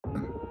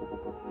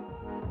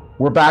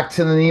We're back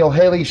to the Neil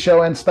Haley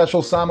Show and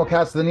special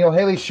simulcast of the Neil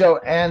Haley Show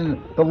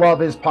and the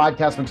Love Is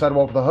podcast. I'm excited to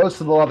welcome the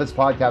host of the Love Is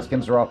podcast,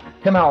 Kim Sorrelle.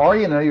 Kim, how are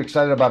you? I know you're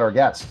excited about our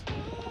guest.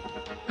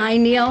 Hi,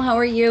 Neil. How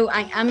are you?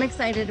 I am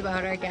excited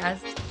about our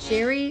guest,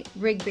 Shari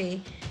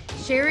Rigby.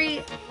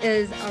 Shari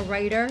is a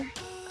writer,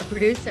 a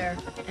producer,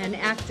 an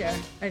actor,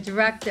 a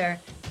director,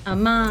 a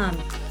mom,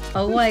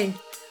 a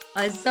wife,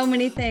 so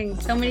many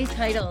things, so many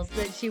titles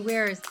that she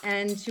wears,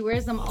 and she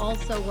wears them all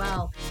so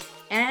well.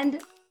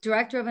 And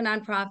director of a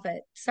nonprofit,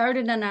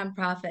 started a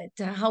nonprofit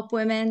to help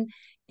women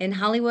in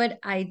Hollywood.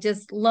 I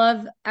just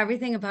love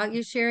everything about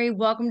you, Shari.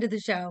 Welcome to the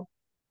show.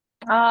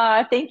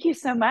 Thank you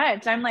so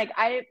much.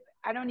 I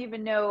don't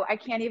even know. I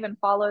can't even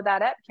follow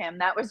that up, Kim.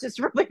 That was just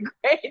really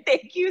great.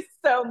 Thank you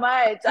so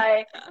much.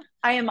 I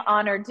am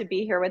honored to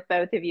be here with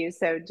both of you.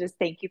 So just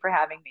thank you for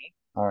having me.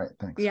 All right,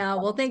 thanks. Yeah,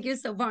 well, thank you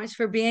so much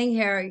for being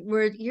here.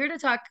 We're here to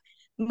talk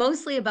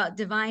mostly about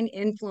divine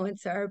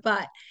influencer,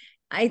 but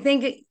I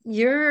think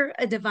you're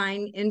a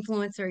divine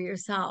influencer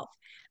yourself.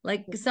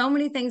 Like so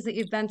many things that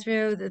you've been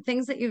through, the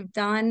things that you've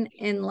done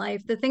in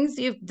life, the things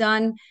you've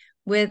done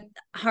with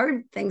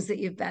hard things that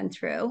you've been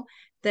through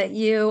that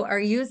you are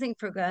using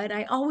for good.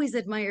 I always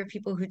admire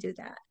people who do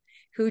that,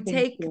 who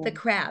take the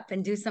crap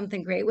and do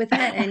something great with it.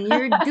 And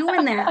you're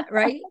doing that,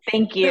 right?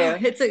 Thank you.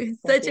 So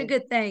it's such a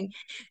good thing.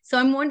 So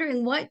I'm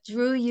wondering what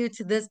drew you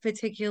to this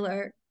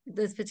particular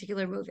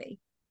movie?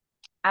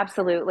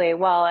 Absolutely.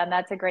 Well, and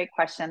that's a great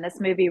question.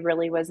 This movie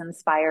really was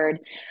inspired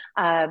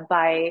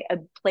by a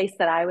place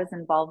that I was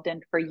involved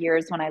in for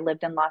years when I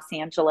lived in Los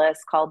Angeles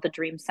called the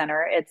Dream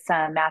Center. It's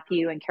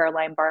Matthew and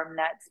Caroline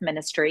Barnett's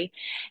ministry,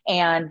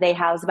 and they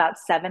house about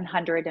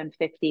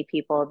 750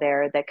 people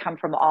there that come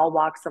from all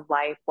walks of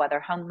life,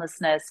 whether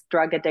homelessness,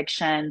 drug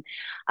addiction,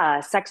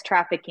 sex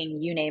trafficking,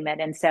 you name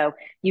it. And so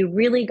you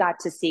really got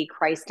to see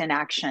Christ in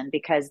action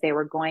because they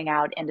were going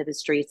out into the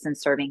streets and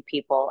serving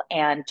people.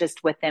 And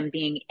just with them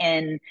being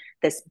in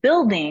this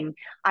building,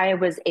 I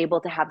was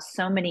able to have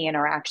so many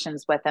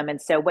interactions with them.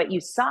 And so what you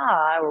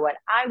saw, or what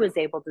I was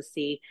able to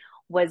see,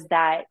 was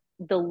that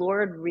the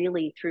Lord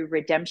really, through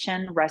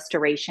redemption,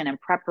 restoration, and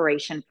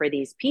preparation for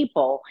these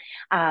people,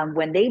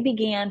 when they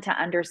began to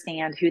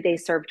understand who they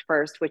served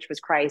first, which was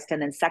Christ, and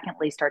then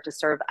secondly, start to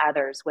serve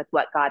others with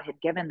what God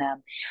had given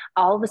them,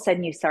 all of a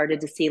sudden you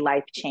started to see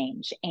life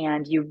change.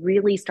 And you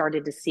really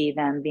started to see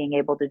them being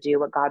able to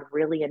do what God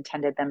really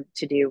intended them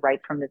to do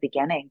right from the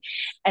beginning.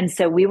 And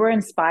so we were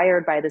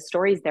inspired by the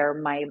stories there.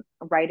 My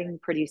writing,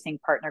 producing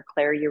partner,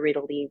 Claire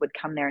Urita Lee, would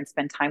come there and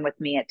spend time with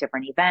me at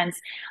different events.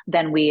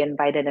 Then we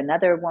invited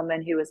another woman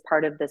who was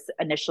part of this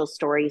initial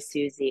story,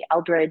 Susie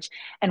Eldridge.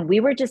 And we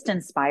were just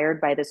inspired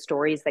by the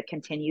stories that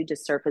continued to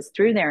surface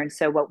through there. And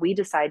so what we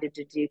decided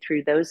to do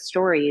through those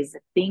stories,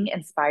 being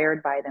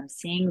inspired by them,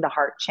 seeing the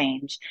heart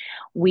change,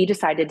 we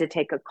decided to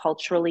take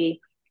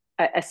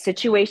a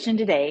situation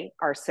today,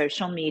 our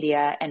social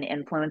media and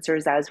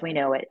influencers as we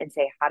know it, and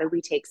say, how do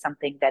we take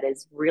something that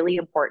is really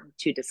important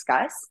to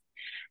discuss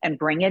and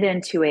bring it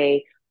into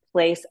a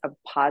place of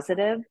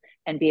positive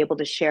and be able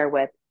to share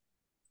with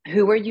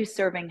who are you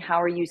serving,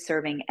 how are you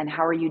serving, and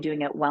how are you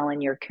doing it well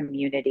in your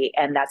community?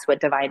 And that's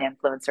what Divine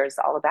Influencer is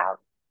all about.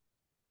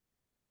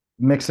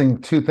 Mixing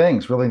two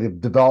things really to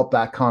develop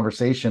that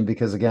conversation,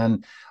 because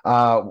again,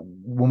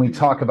 when we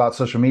talk about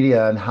social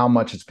media and how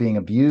much it's being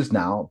abused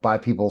now by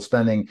people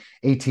spending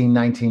 18,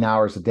 19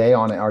 hours a day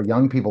on it, our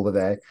young people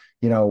today,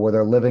 where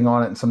they're living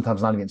on it and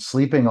sometimes not even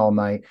sleeping all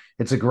night,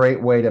 it's a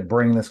great way to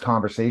bring this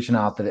conversation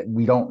out that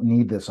we don't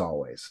need this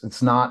always.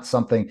 It's not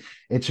something,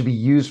 it should be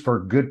used for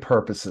good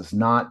purposes,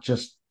 not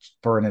just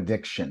for an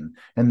addiction.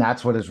 And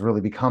that's what is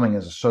really becoming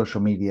as a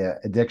social media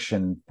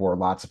addiction for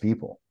lots of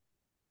people.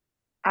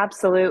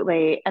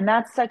 Absolutely. And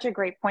that's such a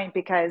great point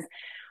because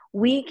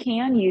we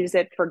can use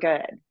it for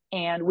good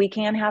and we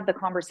can have the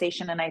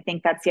conversation. And I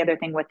think that's the other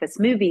thing with this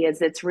movie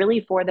is it's really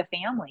for the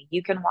family.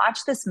 You can watch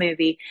this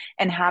movie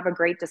and have a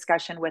great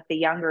discussion with the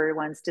younger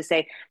ones to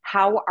say,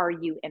 how are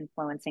you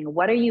influencing?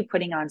 What are you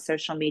putting on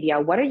social media?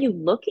 What are you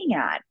looking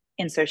at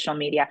in social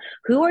media?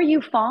 Who are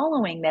you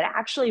following that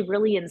actually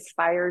really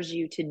inspires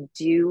you to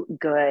do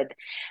good?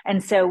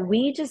 And so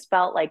we just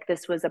felt like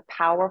this was a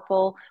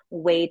powerful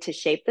way to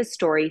shape the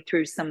story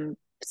through some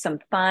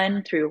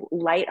fun, through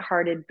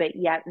lighthearted, but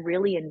yet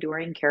really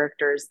enduring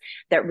characters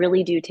that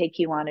really do take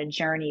you on a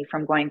journey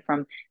from going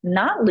from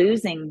not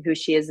losing who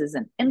she is as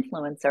an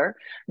influencer,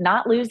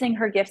 not losing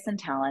her gifts and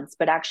talents,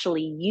 but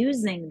actually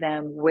using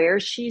them where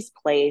she's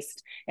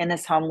placed in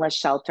this homeless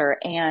shelter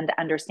and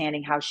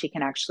understanding how she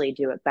can actually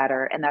do it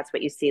better. And that's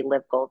what you see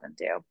Liv Golden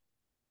do.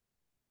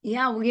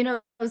 Yeah,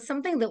 well,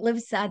 something that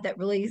Liv said that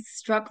really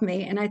struck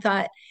me, and I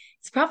thought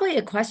it's probably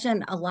a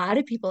question a lot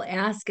of people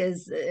ask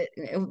is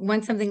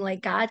when something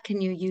like, God, can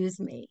you use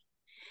me?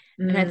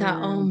 And I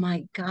thought, oh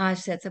my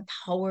gosh, that's a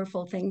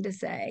powerful thing to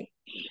say.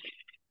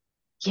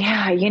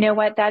 Yeah, you know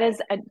what? That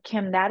is,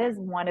 Kim, that is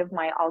one of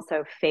my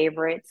also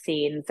favorite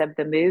scenes of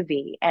the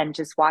movie. And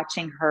just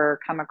watching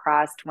her come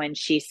across when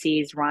she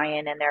sees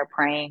Ryan and they're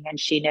praying and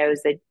she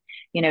knows that,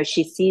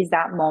 she sees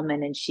that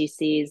moment and she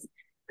sees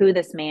who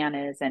this man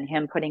is and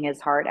him putting his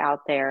heart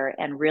out there.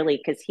 And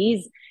really, because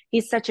he's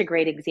such a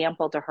great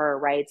example to her,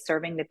 right?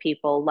 Serving the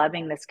people,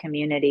 loving this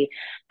community.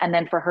 And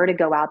then for her to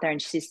go out there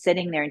and she's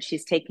sitting there and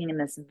she's taking in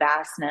this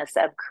vastness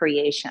of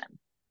creation,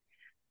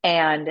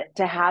 and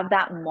to have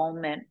that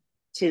moment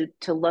to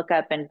look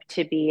up and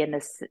to be in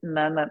this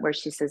moment where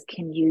she says,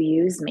 can you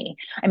use me?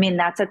 I mean,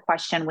 that's a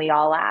question we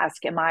all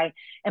ask. Am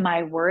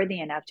I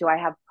worthy enough? Do I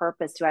have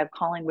purpose? Do I have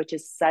calling? Which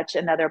is such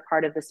another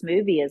part of this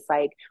movie, is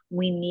like,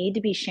 we need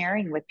to be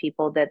sharing with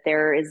people that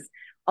there is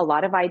a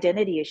lot of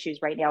identity issues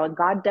right now, and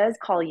God does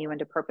call you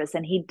into purpose,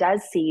 and he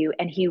does see you,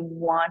 and he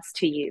wants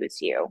to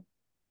use you.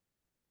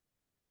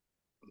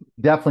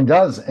 Definitely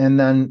does. And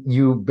then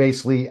you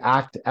basically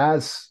act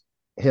as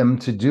him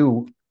to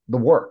do the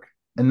work.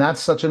 And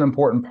that's such an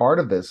important part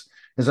of this,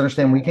 is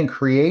understand we can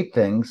create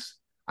things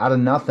out of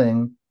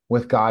nothing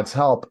with God's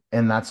help,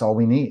 and that's all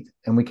we need.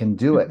 And we can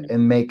do it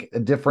and make a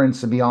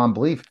difference beyond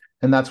belief.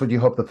 And that's what you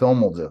hope the film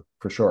will do,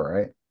 for sure,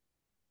 right?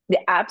 Yeah,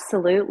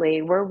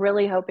 absolutely. We're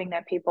really hoping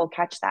that people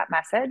catch that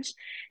message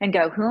and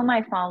go, who am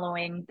I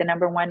following? The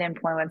number one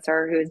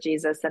influencer, who is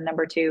Jesus. And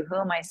number two, who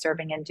am I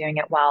serving and doing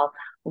it well,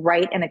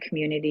 right in the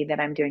community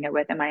that I'm doing it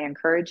with? Am I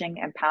encouraging,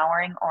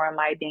 empowering, or am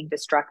I being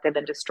destructive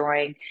and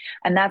destroying?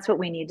 And that's what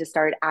we need to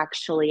start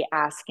actually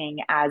asking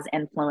as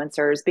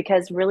influencers,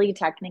 because really,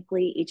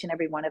 technically, each and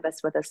every one of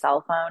us with a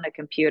cell phone, a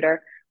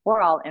computer,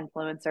 we're all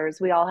influencers.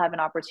 We all have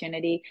an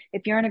opportunity.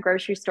 If you're in a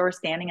grocery store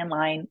standing in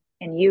line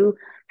and you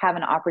have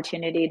an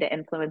opportunity to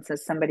influence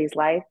somebody's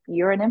life,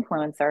 you're an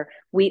influencer.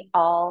 We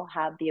all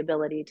have the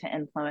ability to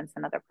influence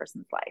another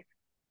person's life.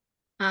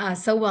 Ah,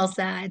 so well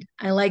said.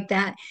 I like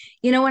that.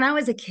 You know, when I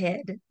was a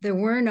kid, there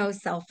were no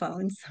cell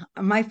phones.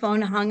 My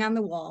phone hung on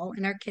the wall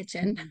in our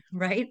kitchen,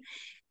 right?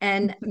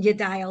 And you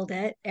dialed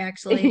it,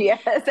 actually.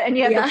 Yes, and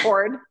you have the Yeah.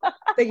 cord.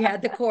 But you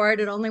had the cord.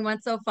 It only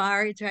went so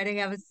far. You try to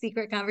have a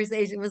secret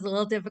conversation was a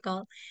little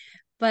difficult.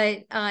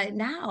 But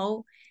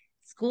now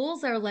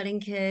schools are letting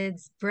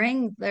kids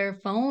bring their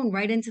phone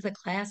right into the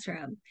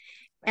classroom.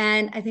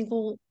 And I think,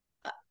 well,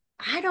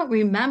 I don't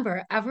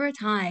remember ever a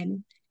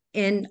time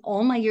in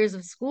all my years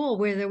of school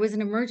where there was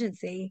an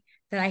emergency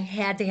that I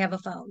had to have a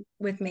phone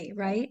with me,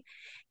 right?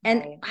 And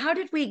Right. how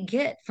did we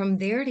get from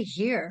there to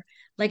here?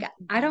 Like,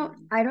 I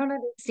don't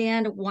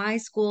understand why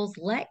schools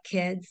let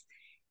kids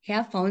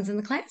have phones in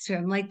the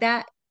classroom. Like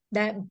that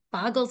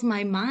boggles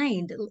my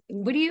mind.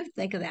 What do you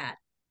think of that?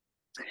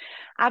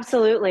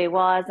 Absolutely.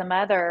 Well, as a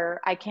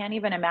mother, I can't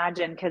even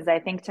imagine, because I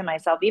think to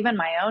myself, even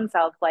my own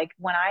self, like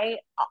when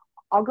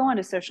I'll go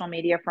onto social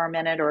media for a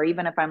minute, or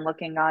even if I'm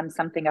looking on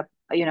something up,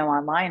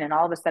 online, and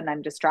all of a sudden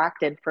I'm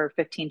distracted for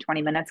 15,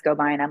 20 minutes go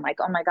by, and I'm like,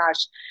 oh my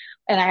gosh.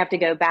 And I have to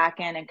go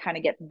back in and kind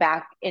of get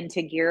back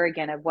into gear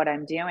again of what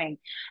I'm doing.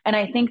 And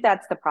I think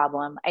that's the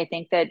problem. I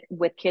think that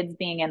with kids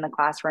being in the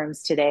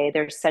classrooms today,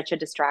 there's such a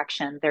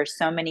distraction. There's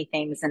so many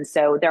things. And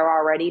so they're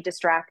already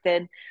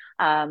distracted.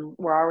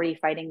 We're already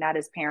fighting that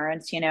as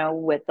parents,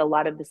 with a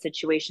lot of the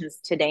situations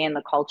today in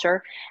the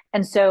culture.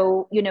 And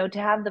so, to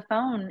have the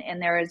phone in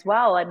there as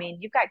well. I mean,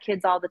 you've got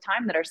kids all the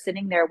time that are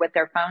sitting there with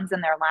their phones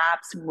in their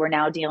laps. We're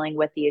now dealing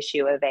with the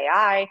issue of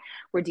AI.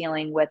 We're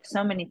dealing with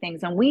so many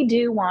things. And we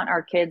do want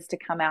our kids to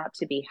come out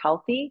to be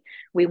healthy.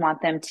 We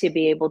want them to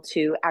be able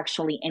to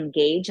actually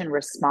engage and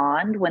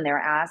respond when they're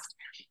asked.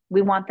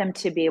 We want them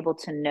to be able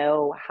to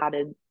know how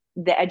to,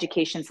 the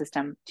education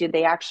system, did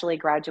they actually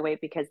graduate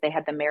because they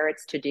had the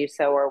merits to do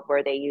so, or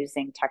were they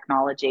using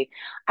technology?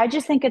 I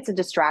just think it's a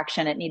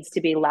distraction. It needs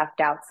to be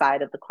left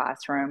outside of the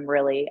classroom,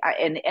 really.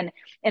 And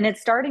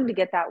it's starting to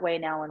get that way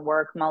now in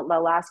work. The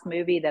last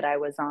movie that I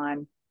was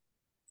on,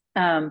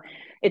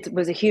 it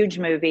was a huge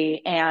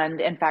movie, and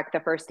in fact,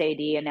 the first AD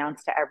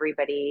announced to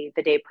everybody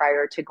the day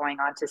prior to going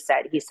on to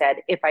set, he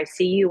said, if I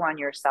see you on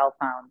your cell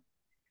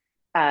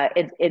phone,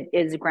 it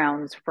is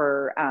grounds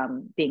for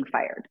being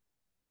fired,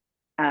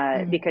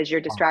 because you're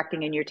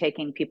distracting and you're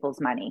taking people's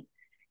money,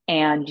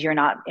 and you're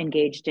not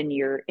engaged in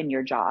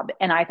your job.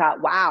 And I thought,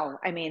 wow,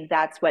 I mean,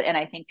 that's what, and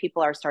I think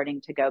people are starting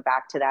to go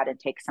back to that and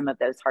take some of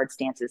those hard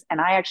stances.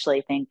 And I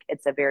actually think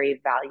it's a very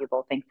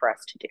valuable thing for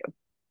us to do.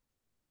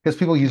 Because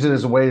people use it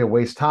as a way to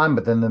waste time,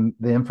 but then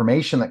the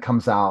information that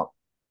comes out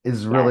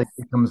is really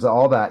Yes. becomes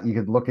all that. You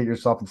could look at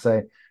yourself and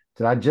say,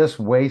 did I just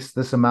waste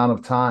this amount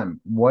of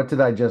time? What did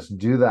I just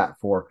do that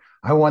for?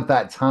 I want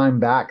that time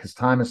back, because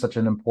time is such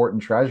an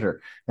important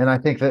treasure. And I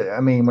think that,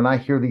 I mean, when I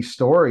hear these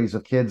stories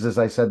of kids, as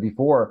I said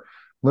before,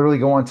 literally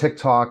go on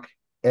TikTok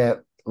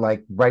at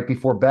like right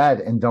before bed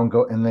and don't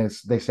go, and they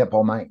stay up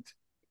all night.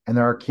 And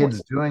there are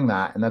kids doing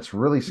that. And that's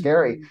really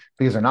scary,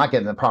 because they're not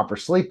getting the proper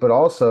sleep, but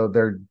also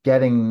they're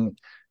getting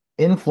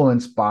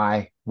influenced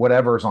by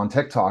whatever's on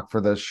TikTok for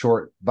those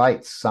short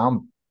bites,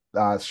 short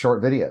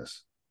videos.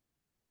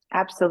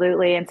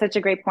 Absolutely, and such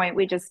a great point.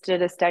 We just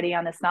did a study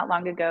on this not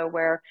long ago,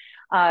 where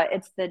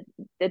it's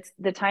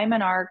the time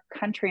in our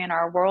country and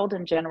our world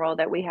in general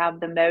that we have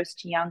the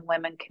most young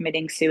women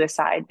committing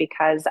suicide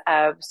because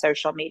of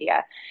social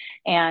media,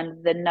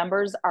 and the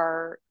numbers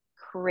are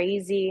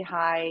crazy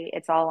high.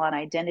 It's all on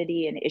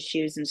identity and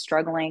issues and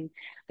struggling.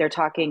 They're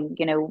talking,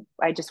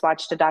 I just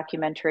watched a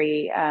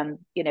documentary,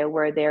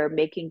 where they're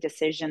making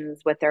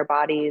decisions with their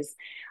bodies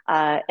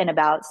in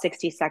about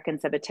 60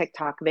 seconds of a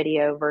TikTok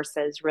video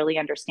versus really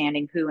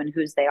understanding who and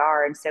whose they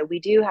are. And so we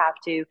do have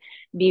to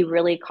be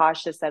really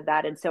cautious of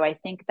that. And so I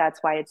think that's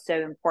why it's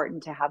so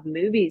important to have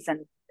movies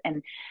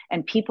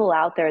and people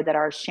out there that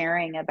are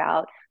sharing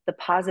about the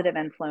positive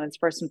influence.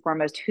 First and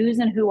foremost, who's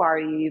and who are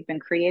you? You've been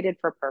created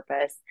for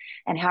purpose,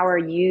 and how are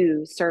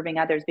you serving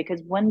others?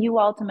 Because when you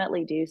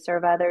ultimately do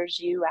serve others,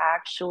 you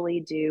actually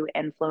do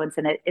influence.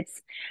 And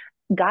it's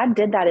God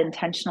did that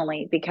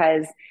intentionally,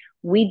 because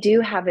we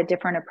do have a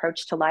different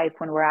approach to life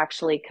when we're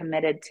actually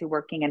committed to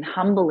working and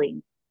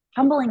humbling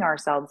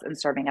ourselves and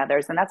serving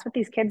others. And that's what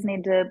these kids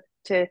need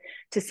to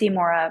see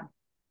more of.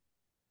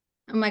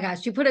 Oh my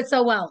gosh, you put it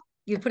so well.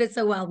 You put it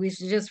so well. We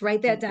should just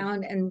write that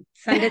down and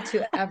send it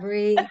to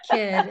every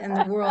kid in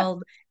the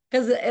world,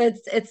 because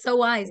it's so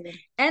wise.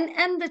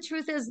 And the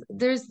truth is,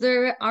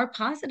 there are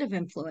positive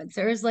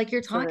influencers like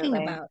you're talking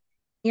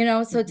Absolutely.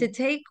 about. So to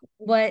take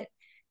what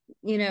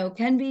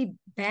can be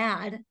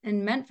bad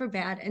and meant for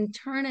bad and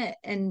turn it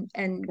and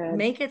Good.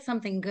 make it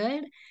something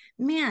good,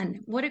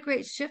 man, what a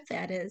great shift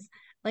that is.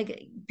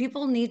 Like,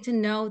 people need to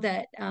know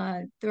that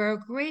there are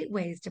great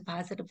ways to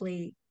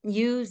positively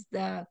use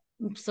the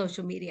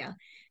social media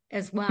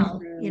as well.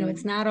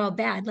 It's not all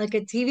bad. Like a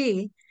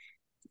TV,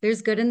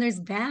 there's good and there's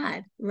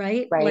bad,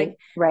 right?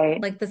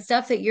 Right. Like the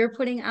stuff that you're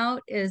putting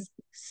out is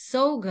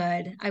so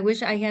good. I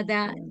wish I had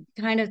that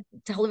kind of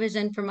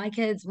television for my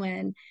kids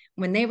when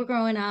they were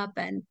growing up,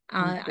 and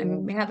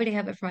I'm happy to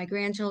have it for my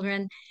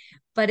grandchildren.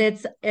 But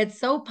it's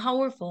so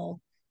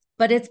powerful.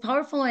 But it's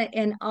powerful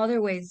in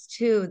other ways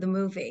too, the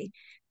movie,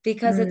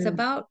 because it's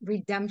about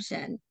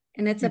redemption,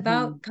 and it's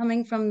about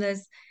coming from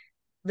this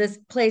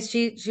place.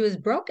 She was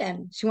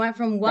broken. She went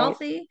from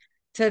wealthy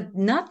to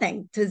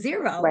nothing, to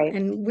zero,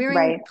 and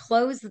wearing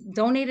clothes,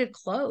 donated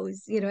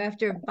clothes,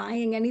 after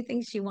buying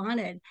anything she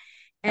wanted,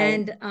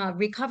 and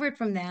recovered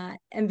from that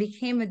and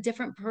became a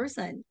different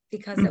person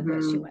because of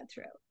what she went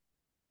through.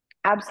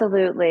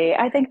 Absolutely.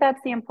 I think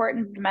that's the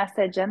important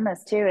message in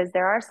this too, is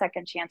there are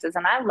second chances.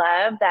 And I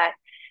love that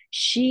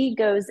she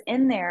goes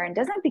in there and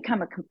doesn't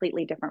become a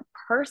completely different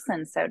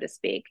person, so to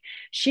speak.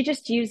 She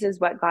just uses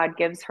what God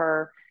gives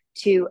her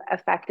to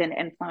affect and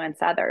influence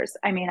others.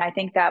 I mean, I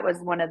think that was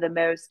one of the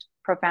most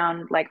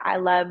profound. Like, I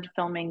loved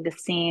filming the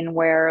scene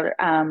where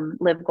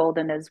Liv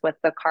Golden is with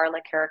the Carla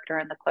character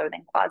in the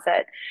clothing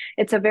closet.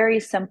 It's a very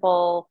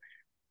simple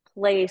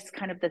place,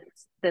 kind of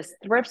this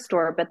thrift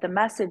store, but the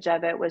message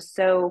of it was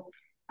so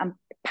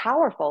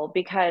powerful,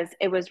 because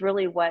it was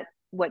really what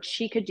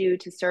she could do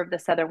to serve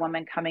this other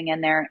woman coming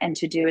in there, and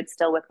to do it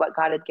still with what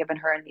God had given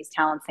her in these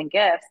talents and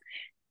gifts.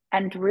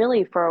 And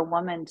really, for a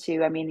woman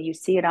to, I mean, you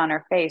see it on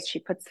her face. She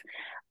puts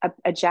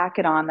a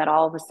jacket on that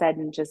all of a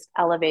sudden just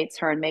elevates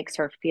her and makes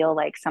her feel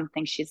like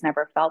something she's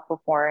never felt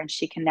before. And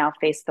she can now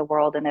face the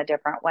world in a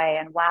different way.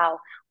 And wow,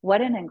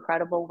 what an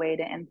incredible way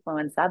to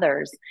influence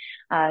others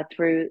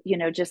through,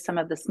 just some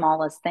of the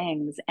smallest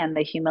things, and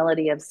the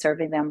humility of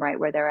serving them right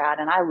where they're at.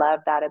 And I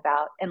love that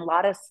about, and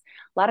Lotta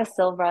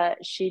Silva,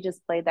 she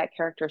just played that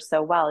character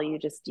so well. You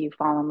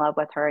fall in love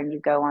with her, and you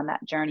go on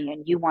that journey,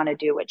 and you want to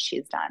do what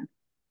she's done.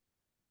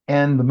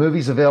 And the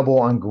movie's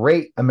available on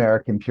Great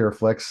American Pure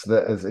Flix.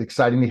 That is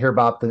exciting to hear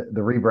about the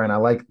rebrand. I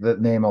like the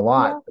name a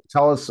lot. Yeah.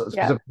 Tell us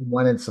specifically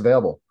when it's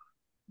available.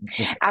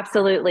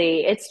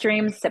 Absolutely. It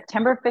streams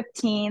September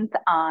 15th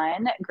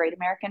on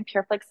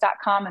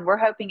greatamericanpureflix.com. And we're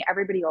hoping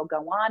everybody will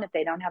go on. If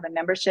they don't have a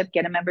membership,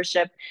 get a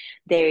membership.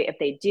 If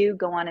they do,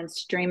 go on and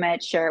stream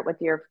it, share it with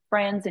your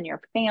friends and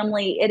your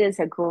family. It is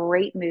a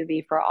great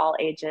movie for all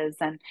ages.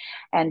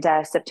 And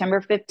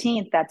September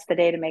 15th, that's the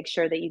day to make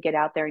sure that you get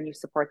out there and you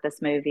support this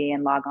movie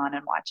and log on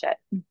and watch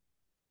it.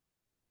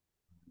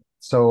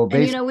 So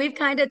and, we've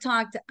kind of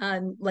talked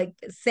like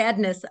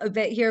sadness a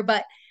bit here,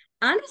 but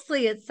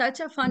honestly, it's such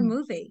a fun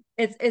movie.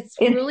 It's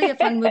really a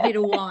fun movie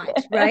to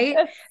watch, right?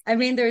 I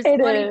mean, there's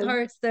funny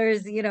parts,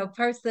 there's,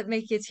 parts that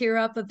make you tear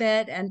up a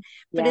bit,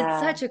 but it's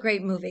such a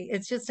great movie.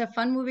 It's just a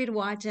fun movie to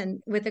watch,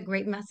 and with a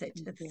great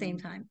message at the same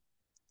time.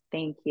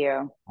 Thank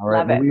you. All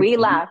right. Love it. We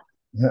laugh.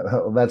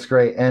 That's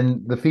great.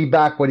 And the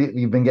feedback,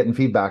 you've been getting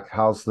feedback?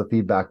 How's the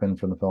feedback been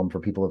from the film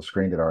for people who've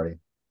screened it already?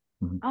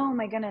 Oh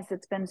my goodness,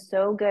 it's been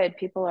so good.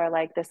 People are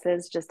like, this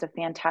is just a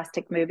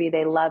fantastic movie.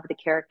 They love the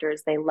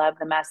characters. They love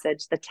the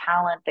message, the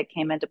talent that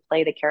came in to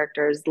play the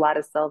characters.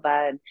 Lotta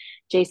Silva and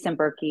Jason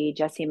Berkey,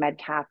 Jesse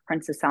Medcalf,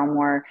 Princess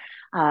Elmore,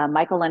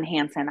 Michael Lynn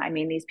Hansen. I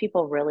mean, these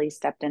people really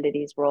stepped into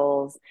these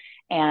roles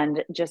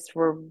and just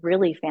were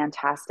really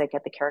fantastic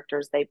at the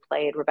characters they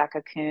played.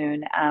 Rebecca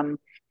Kuhn, and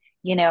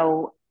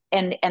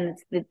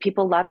the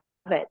people love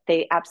it.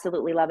 They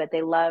absolutely love it.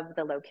 They love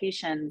the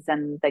locations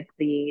and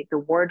the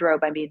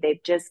wardrobe. I mean,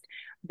 they've just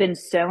been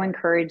so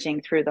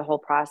encouraging through the whole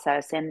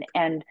process.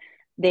 And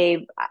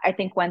I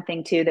think one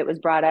thing too that was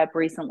brought up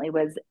recently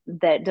was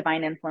that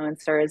Divine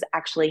Influencer is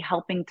actually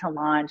helping to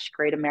launch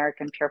Great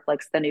American Pure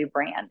Flix, the new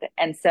brand.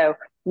 And so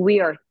we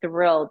are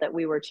thrilled that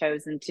we were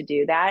chosen to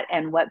do that.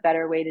 And what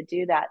better way to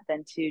do that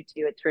than to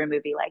do it through a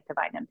movie like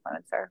Divine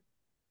Influencer?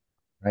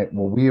 Right.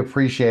 Well, we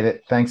appreciate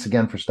it. Thanks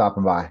again for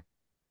stopping by.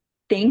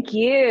 Thank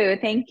you.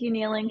 Thank you,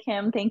 Neil and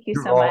Kim. Thank you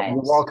so You're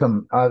much.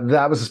 welcome.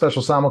 That was a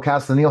special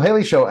simulcast of the Neil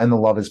Haley Show and the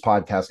Love Is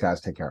podcast, guys.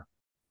 Take care.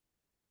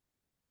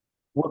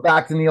 We're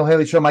back to the Neil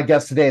Haley Show. My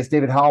guest today is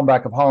David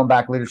Hollenbach of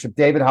Hollenbach Leadership.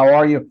 David, how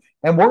are you?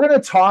 And we're going to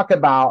talk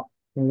about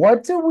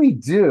what do we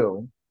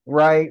do,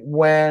 right,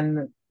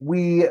 when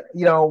we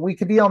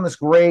could be on this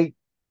great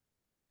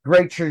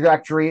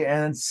trajectory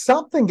and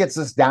something gets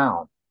us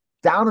down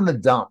in the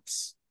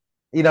dumps.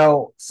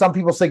 Some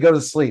people say go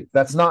to sleep.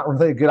 That's not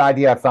really a good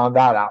idea. I found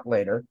that out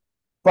later.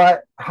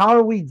 But how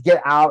do we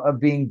get out of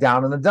being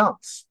down in the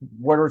dumps?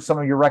 What are some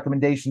of your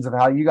recommendations of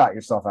how you got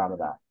yourself out of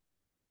that?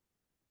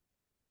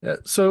 Yeah,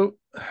 so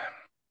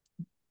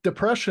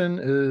depression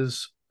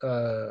is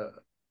a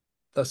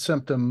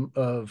symptom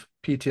of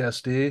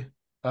PTSD.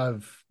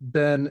 I've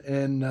been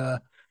in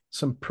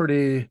some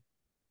pretty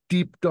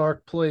deep,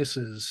 dark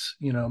places,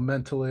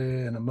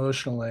 mentally and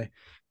emotionally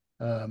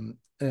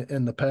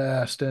in the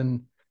past.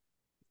 And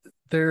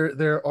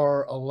there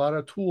are a lot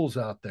of tools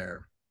out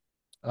there,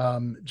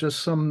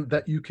 just some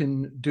that you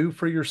can do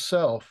for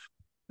yourself.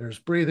 There's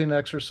breathing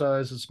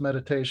exercises,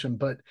 meditation,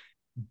 but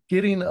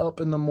getting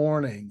up in the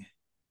morning,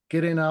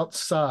 getting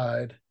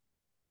outside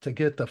to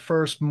get the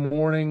first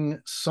morning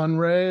sun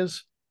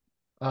rays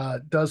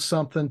does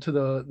something to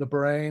the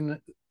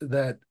brain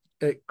that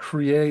it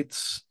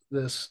creates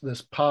this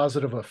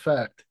positive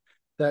effect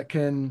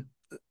it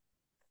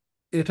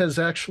has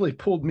actually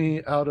pulled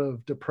me out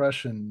of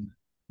depression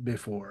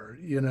before,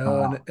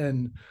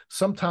 and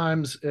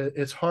sometimes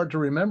it's hard to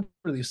remember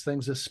these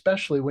things,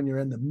 especially when you're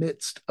in the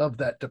midst of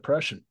that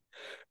depression.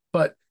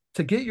 But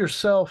to get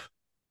yourself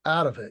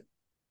out of it,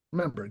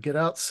 remember, get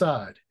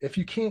outside. If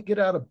you can't get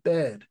out of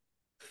bed,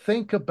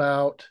 think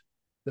about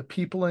the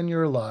people in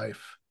your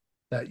life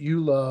that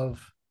you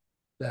love,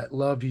 that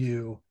love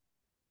you.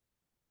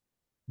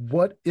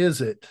 What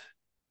is it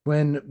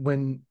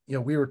when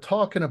we were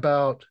talking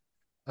about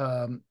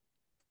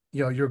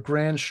your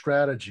grand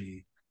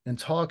strategy and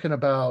talking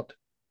about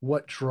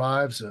what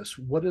drives us,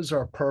 what is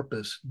our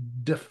purpose?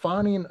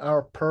 Defining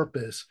our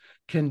purpose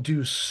can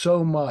do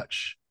so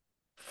much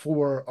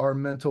for our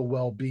mental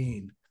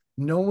well-being.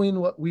 Knowing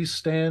what we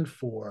stand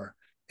for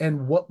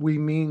and what we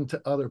mean to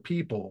other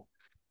people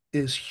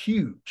is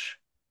huge.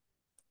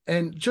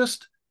 And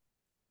just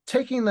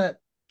taking that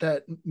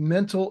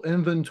mental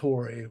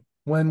inventory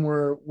when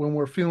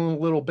we're feeling a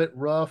little bit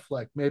rough,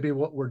 like maybe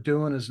what we're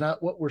doing is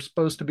not what we're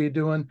supposed to be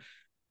doing,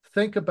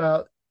 think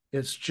about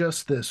it's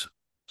just this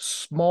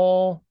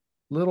small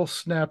little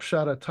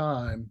snapshot of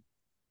time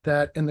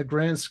that in the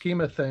grand scheme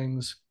of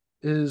things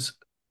it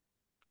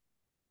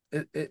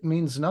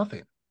means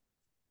nothing.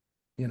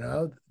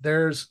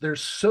 There's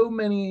so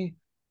many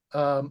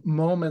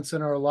moments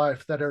in our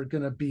life that are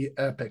going to be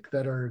epic,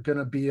 that are going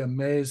to be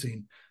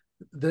amazing.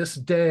 This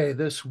day,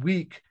 this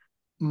week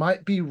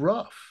might be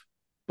rough,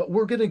 but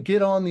we're going to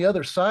get on the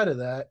other side of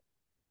that,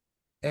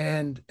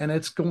 and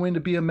it's going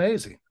to be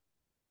amazing.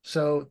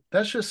 So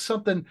that's just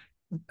something,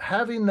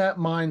 having that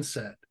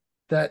mindset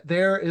that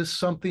there is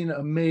something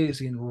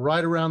amazing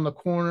right around the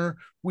corner.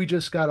 We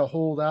just got to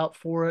hold out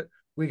for it.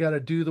 We got to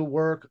do the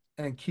work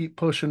and keep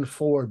pushing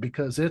forward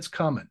because it's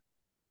coming.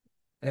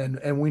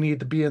 And we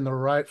need to be in the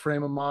right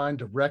frame of mind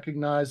to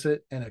recognize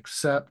it and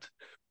accept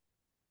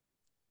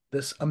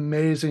this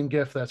amazing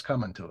gift that's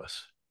coming to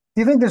us.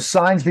 Do you think there's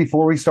signs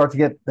before we start to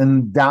get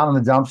down in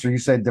the dumps, or you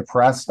said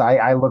depressed?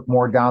 I look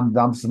more down the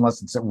dumps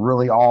unless it's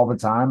really all the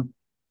time.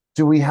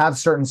 Do we have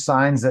certain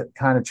signs that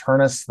kind of turn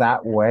us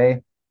that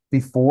way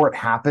before it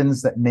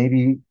happens that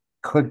maybe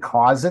could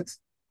cause it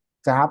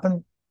to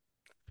happen?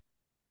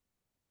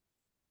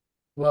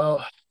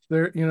 Well,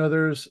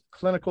 there's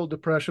clinical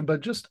depression,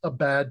 but just a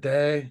bad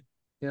day,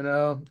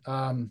 yeah,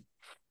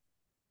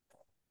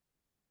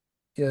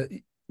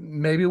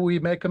 maybe we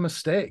make a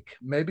mistake.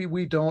 Maybe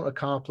we don't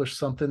accomplish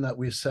something that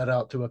we set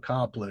out to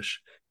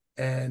accomplish,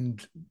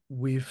 and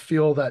we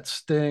feel that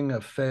sting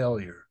of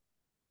failure.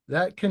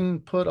 That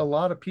can put a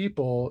lot of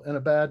people in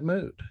a bad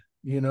mood.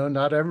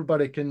 Not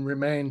everybody can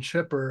remain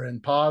chipper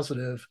and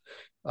positive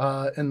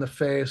in the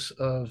face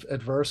of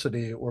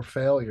adversity or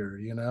failure,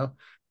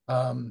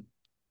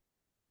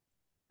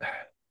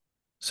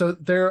 so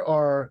there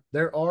are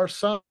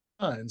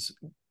signs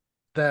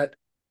that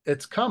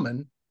it's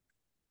coming,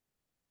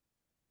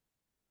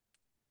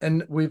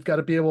 and we've got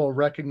to be able to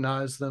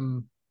recognize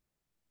them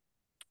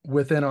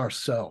within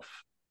ourselves.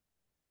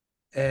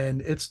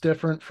 And it's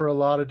different for a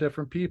lot of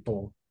different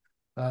people.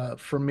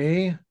 For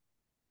me,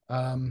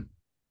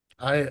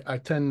 I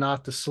tend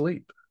not to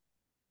sleep.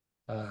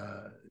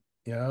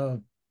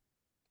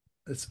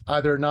 It's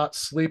either not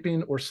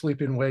sleeping or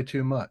sleeping way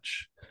too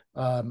much.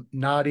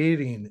 Not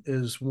eating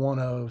is one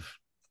of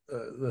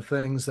the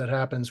things that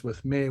happens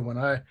with me when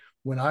I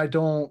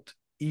don't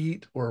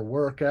eat or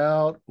work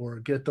out or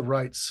get the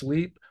right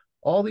sleep.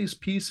 All these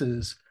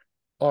pieces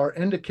are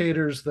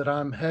indicators that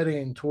I'm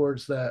heading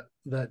towards that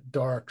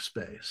dark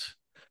space.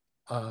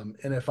 And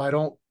if I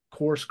don't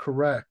course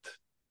correct,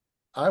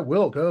 I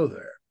will go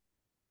there.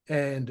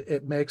 And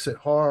it makes it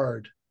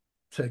hard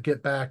to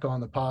get back on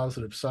the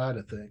positive side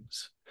of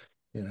things,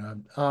 you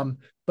know.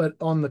 But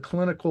on the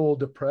clinical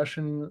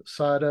depression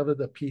side of it,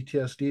 the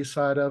PTSD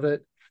side of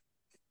it,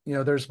 you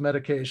know, there's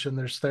medication,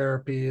 there's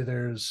therapy,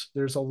 there's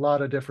a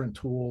lot of different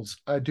tools.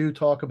 I do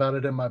talk about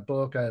it in my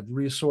book. I have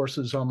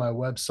resources on my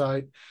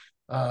website.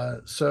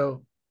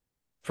 So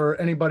for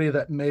anybody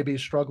that may be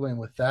struggling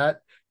with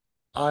that,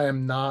 I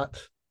am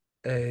not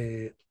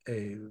a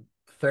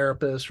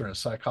therapist or a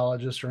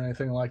psychologist or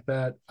anything like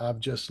that. I've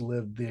just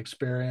lived the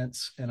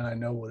experience and I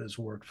know what has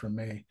worked for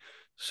me.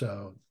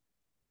 So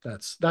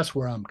that's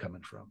where I'm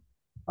coming from.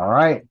 All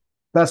right.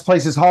 Best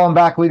place is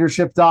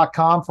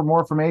hollenbachleadership.com for more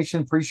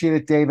information. Appreciate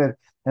it, David,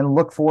 and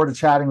look forward to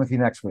chatting with you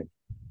next week.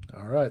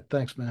 All right.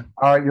 Thanks, man.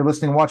 All right. You're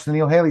listening and watching The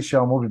Neil Haley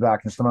Show, and we'll be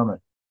back in just a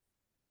moment.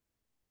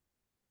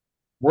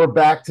 We're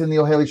back to The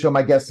Neil Haley Show.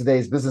 My guest today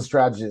is business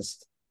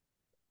strategist,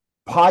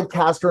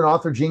 podcaster, and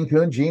author Gene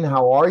Kuhn. Gene,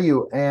 how are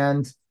you?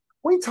 And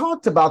we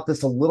talked about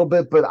this a little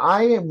bit, but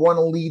I want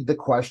to lead the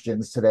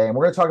questions today, and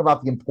we're going to talk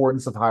about the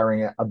importance of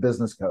hiring a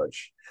business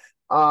coach.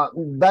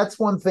 That's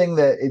one thing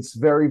that it's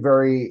very,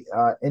 very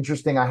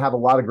interesting. I have a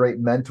lot of great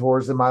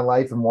mentors in my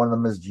life, and one of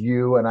them is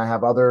you, and I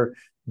have other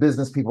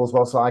business people as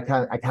well. So I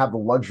have the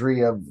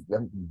luxury of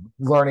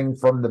learning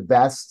from the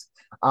best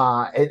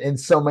in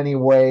so many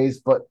ways.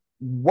 But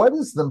what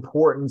is the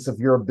importance of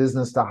your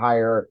business to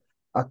hire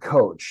a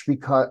coach,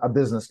 because a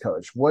business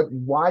coach?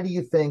 Why do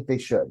you think they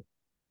should?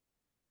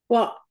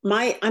 Well,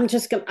 I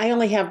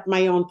only have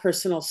my own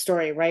personal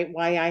story, right?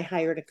 Why I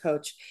hired a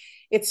coach.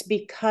 It's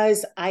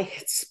because I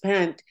had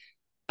spent,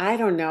 I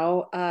don't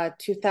know,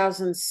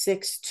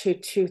 2006 to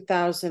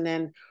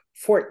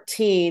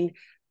 2014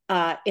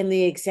 in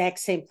the exact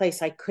same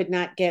place. I could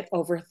not get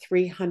over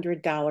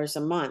 $300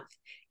 a month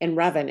in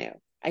revenue.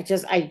 I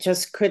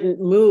just couldn't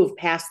move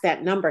past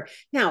that number.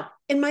 Now,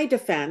 in my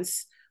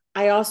defense,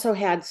 I also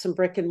had some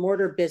brick and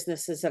mortar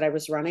businesses that I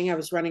was running. I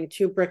was running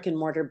 2 brick and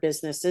mortar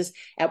businesses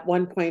at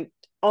one point,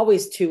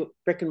 always 2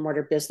 brick and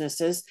mortar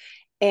businesses.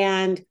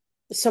 And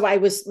so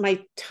my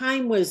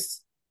time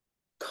was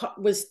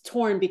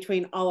torn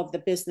between all of the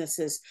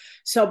businesses.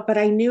 So, but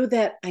I knew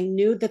that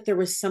there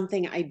was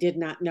something I did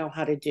not know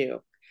how to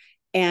do.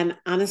 And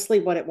honestly,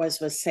 what it was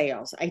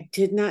sales. I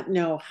did not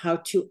know how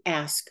to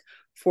ask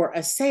for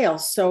a sale.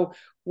 So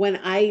when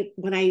I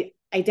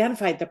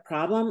identified the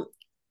problem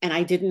and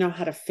I didn't know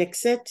how to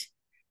fix it,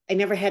 I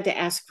never had to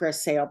ask for a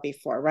sale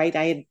before, right?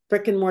 I had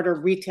brick and mortar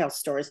retail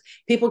stores.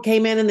 People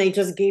came in and they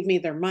just gave me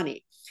their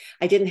money.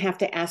 I didn't have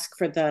to ask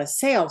for the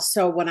sale.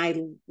 So when I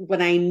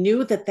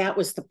knew that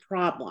was the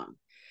problem,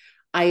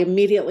 I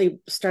immediately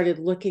started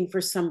looking for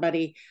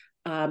somebody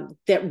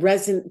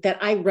that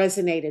I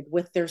resonated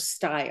with their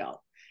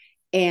style.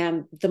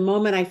 And the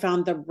moment I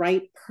found the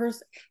right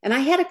person, and I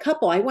had a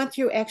couple, I went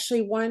through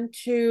actually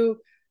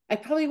I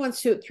probably went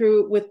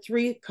through with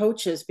 3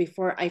 coaches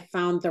before I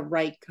found the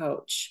right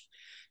coach.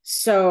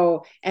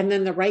 So, and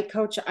then the right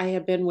coach I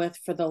have been with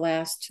for the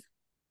last,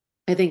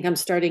 I think I'm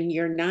starting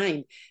year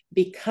 9,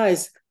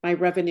 because my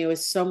revenue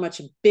is so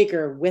much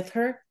bigger with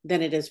her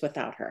than it is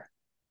without her.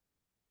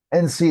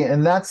 And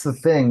that's the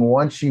thing.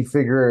 Once you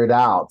figure it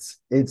out,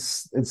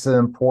 it's an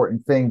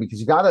important thing, because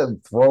you got to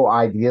throw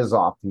ideas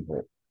off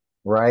people,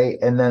 right?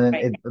 And then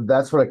Right.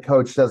 That's what a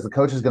coach does. The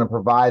coach is going to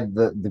provide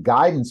the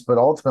guidance, but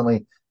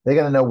ultimately they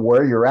got to know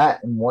where you're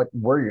at and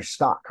where you're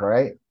stuck,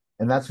 right?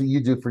 And that's what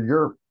you do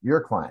for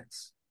your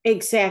clients.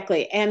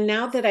 Exactly. And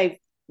now that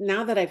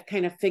I've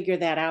kind of figured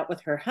that out with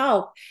her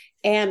help,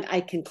 and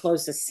I can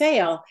close the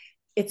sale,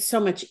 it's so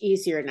much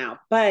easier now.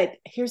 But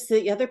here's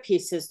the other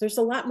piece: is there's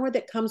a lot more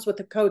that comes with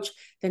a coach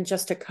than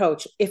just a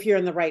coach, if you're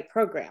in the right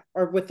program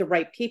or with the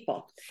right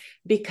people.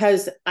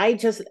 Because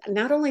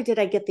not only did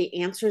I get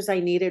the answers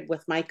I needed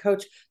with my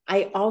coach,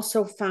 I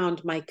also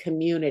found my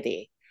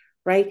community,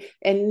 right?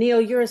 And Neil,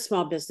 you're a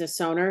small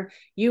business owner.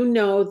 You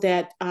know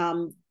that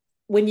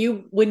when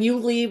you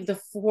leave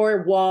the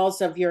 4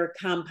 walls of your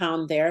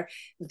compound there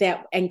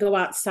and go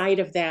outside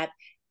of that,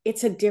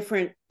 it's a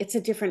different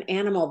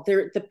animal.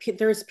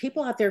 There's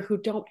people out there who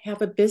don't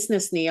have a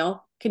business,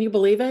 Neil. Can you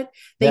believe it?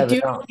 They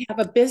do not have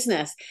a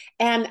business.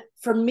 And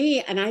for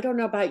me, and I don't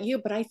know about you,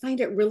 but I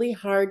find it really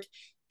hard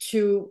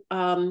to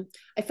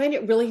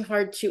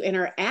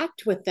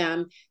interact with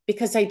them,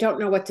 because I don't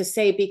know what to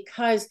say,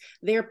 because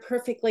they're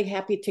perfectly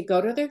happy to go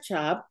to their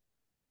job.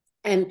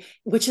 And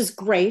which is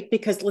great,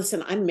 because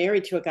listen, I'm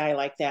married to a guy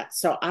like that.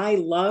 So I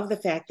love the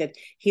fact that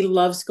he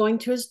loves going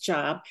to his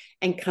job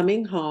and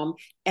coming home,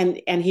 and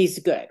he's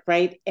good,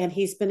 right? And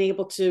he's been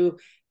able to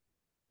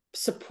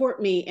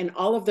support me in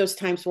all of those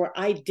times where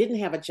I didn't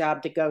have a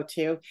job to go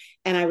to,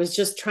 and I was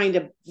just trying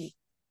to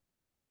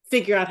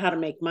figure out how to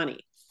make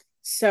money.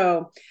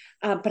 So,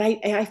 but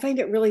I find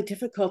it really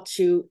difficult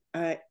to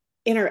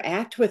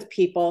interact with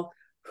people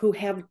who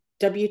have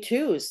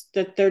W-2s,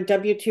 that they're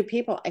W-2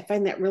 people. I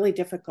find that really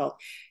difficult.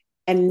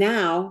 And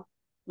now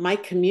my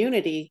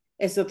community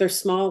is that they're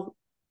small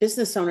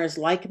business owners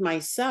like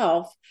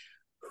myself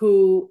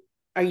who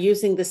are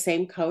using the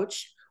same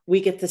coach. We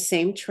get the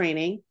same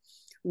training.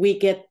 We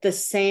get the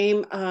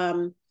same,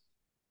 oh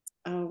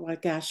my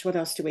gosh, what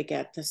else do we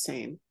get? The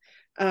same.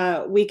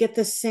 We get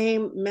the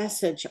same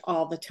message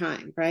all the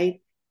time,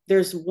 right?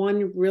 There's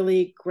one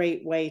really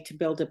great way to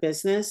build a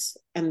business,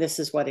 and this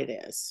is what it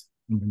is.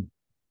 Mm-hmm.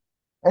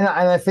 And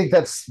I think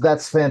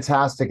that's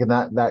fantastic, and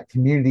that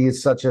community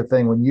is such a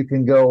thing when you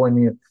can go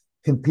and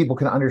people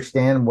can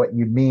understand what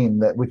you mean,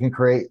 that we can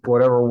create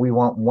whatever we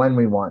want when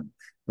we want.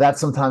 That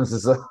sometimes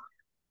is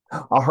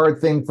a hard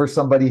thing for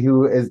somebody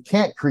who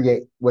can't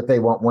create what they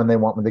want when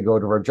they go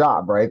to a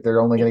job, right?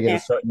 They're only going to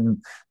get a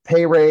certain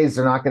pay raise.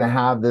 They're not going to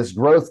have this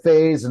growth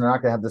phase, and they're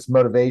not going to have this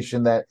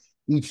motivation that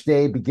each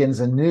day begins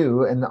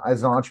anew. And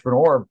as an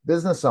entrepreneur,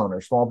 business owner,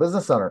 small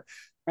business owner,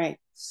 right?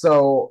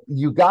 So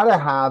you got to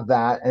have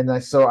that.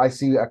 And so I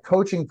see a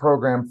coaching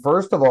program,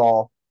 first of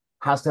all,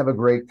 has to have a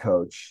great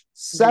coach.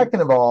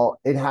 Second of all,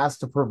 it has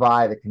to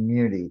provide a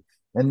community.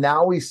 And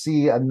now we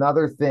see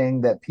another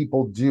thing that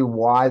people do,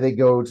 why they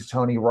go to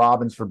Tony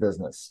Robbins for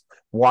business,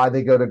 why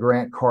they go to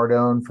Grant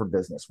Cardone for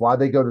business, why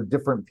they go to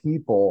different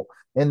people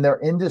in their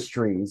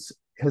industries,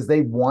 because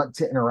they want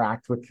to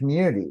interact with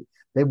community.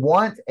 They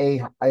want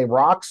a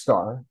rock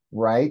star,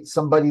 right?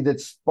 Somebody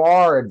that's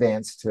far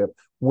advanced to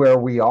where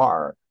we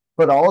are.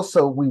 But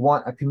also we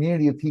want a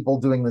community of people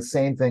doing the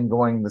same thing,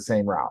 going the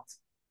same route.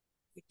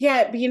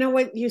 Yeah, but you know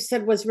what you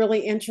said was really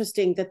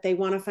interesting, that they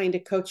want to find a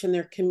coach in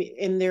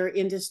their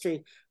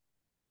industry.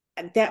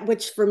 That,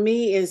 which for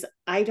me is,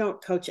 I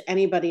don't coach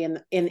anybody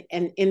in an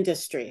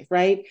industry,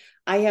 right?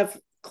 I have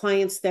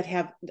clients that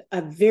have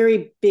a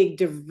very big,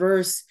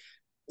 diverse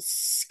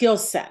skill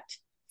set,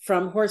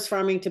 from horse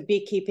farming to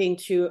beekeeping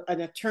to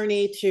an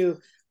attorney to,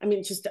 I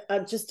mean, just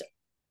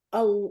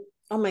oh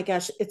my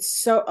gosh,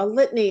 it's so a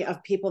litany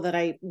of people that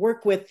I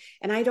work with,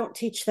 and I don't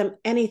teach them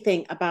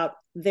anything about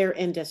their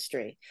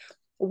industry.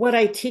 What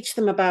I teach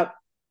them about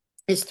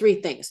is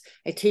three things.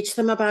 I teach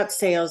them about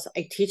sales.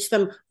 I teach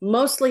them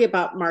mostly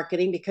about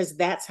marketing, because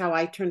that's how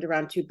I turned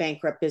around two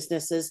bankrupt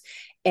businesses,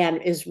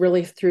 and is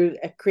really through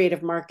a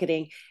creative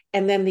marketing.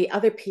 And then the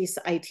other piece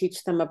I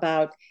teach them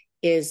about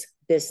is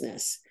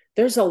business.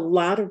 There's a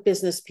lot of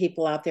business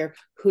people out there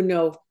who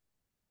know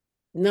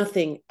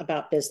nothing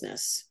about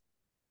business.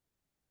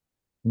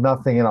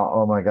 Nothing at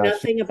all. Oh my gosh.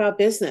 Nothing about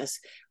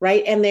business,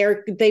 right? And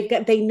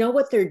they know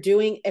what they're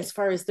doing as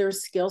far as their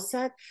skill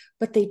set,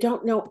 but they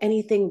don't know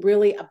anything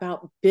really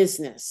about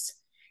business.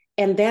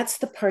 And that's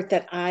the part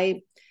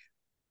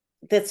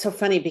that's so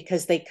funny,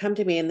 because they come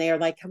to me and they are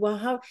like, well,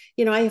 how,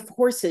 I have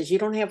horses. You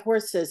don't have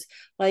horses.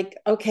 Like,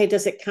 okay,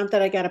 does it count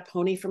that I got a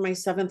pony for my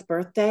 7th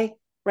birthday?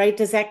 Right?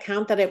 Does that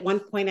count that at one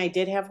point I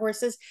did have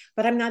horses?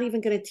 But I'm not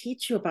even going to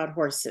teach you about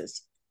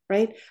horses.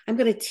 Right? I'm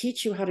going to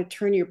teach you how to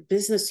turn your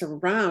business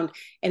around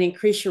and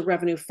increase your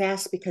revenue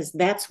fast, because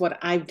that's what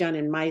I've done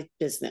in my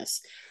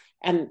business.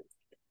 And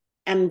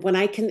what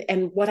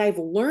I've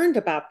learned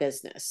about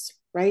business,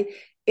 right?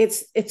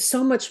 It's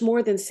so much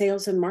more than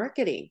sales and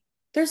marketing.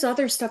 There's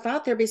other stuff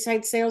out there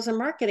besides sales and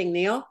marketing,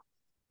 Neil.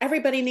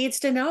 Everybody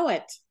needs to know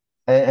it.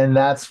 And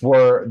that's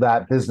where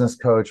that business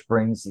coach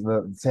brings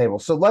the table.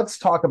 So let's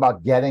talk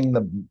about getting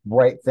the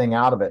right thing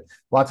out of it.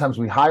 A lot of times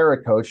we hire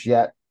a coach,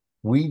 yet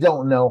we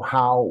don't know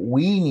how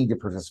we need to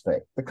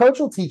participate. The coach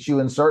will teach you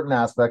in certain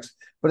aspects,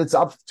 but it's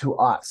up to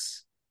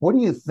us. What do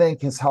you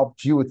think has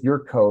helped you with your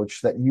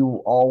coach, that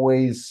you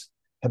always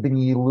have been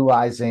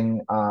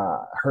utilizing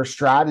her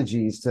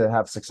strategies to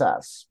have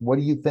success? What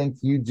do you think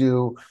you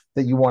do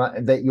that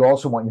you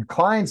also want your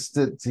clients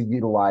to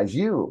utilize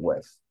you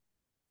with?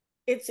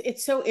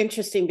 It's so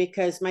interesting,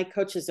 because my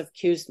coach has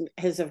accused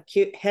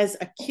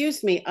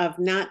me of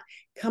not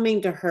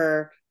coming to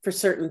her for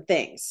certain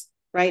things,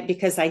 right?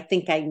 Because I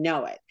think I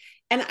know it.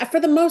 And for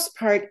the most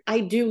part,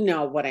 I do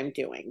know what I'm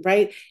doing,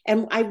 right?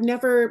 And I've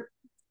never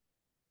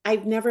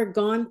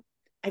gone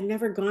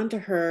to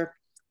her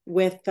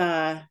with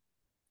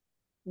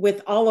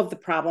all of the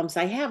problems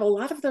I have. A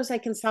lot of those I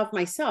can solve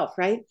myself,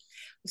 right?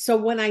 So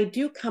when I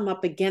do come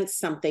up against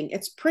something,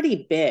 it's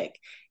pretty big.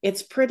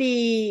 It's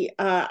pretty,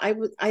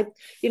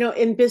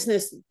 in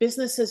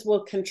businesses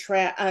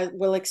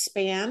will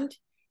expand,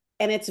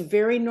 and it's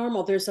very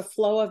normal. There's a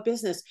flow of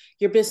business.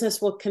 Your business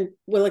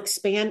will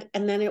expand,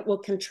 and then it will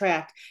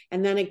contract,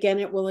 and then again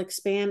it will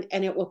expand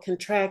and it will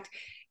contract.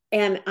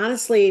 And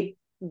honestly,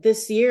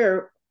 this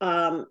year,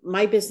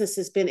 my business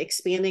has been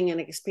expanding and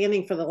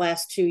expanding for the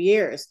last 2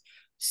 years.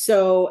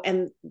 So,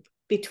 and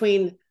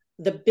between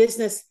the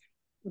business,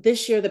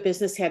 this year the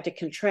business had to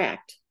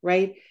contract,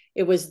 right?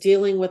 It was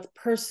dealing with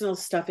personal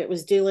stuff. It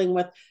was dealing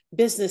with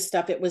business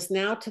stuff. It was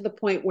now to the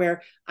point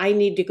where I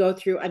need to go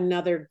through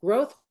another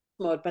growth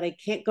mode, but I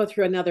can't go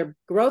through another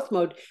growth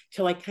mode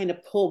till I kind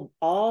of pull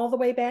all the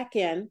way back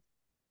in,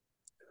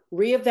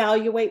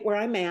 reevaluate where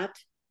I'm at,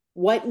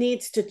 what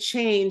needs to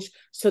change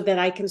so that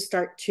I can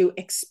start to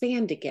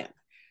expand again.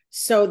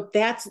 So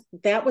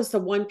that was the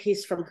one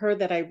piece from her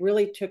that I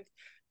really took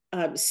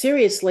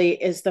seriously,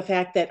 is the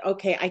fact that,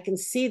 okay, I can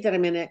see that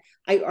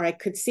I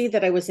could see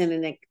that I was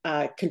in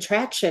a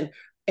contraction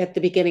at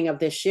the beginning of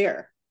this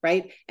year,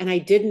 right? And I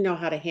didn't know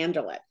how to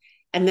handle it.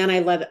 And then I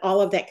let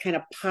all of that kind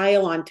of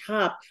pile on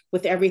top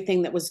with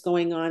everything that was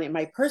going on in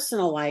my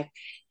personal life.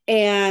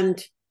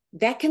 And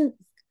that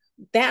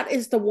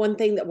is the one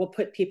thing that will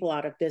put people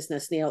out of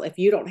business, Neil, if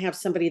you don't have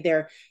somebody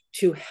there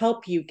to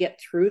help you get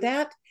through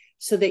that,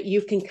 so that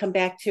you can come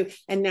back to,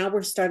 and now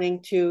we're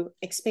starting to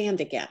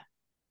expand again,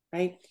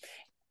 right?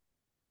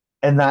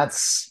 And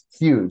that's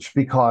huge,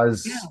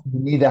 because you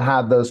need to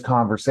have those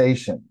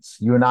conversations.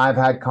 You and I have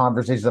had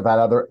conversations. I've had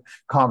other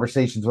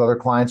conversations with other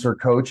clients or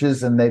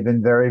coaches, and they've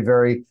been very,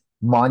 very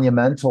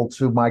monumental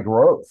to my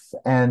growth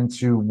and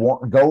to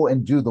go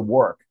and do the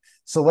work.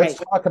 So let's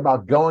talk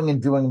about going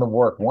and doing the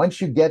work.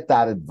 Once you get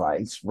that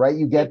advice, right?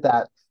 You get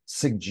that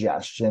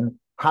suggestion.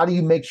 How do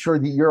you make sure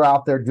that you're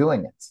out there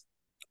doing it?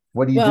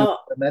 What do you do?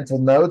 Mental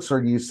notes,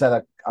 or do you set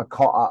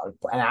an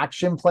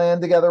action plan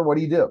together? What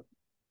do you do?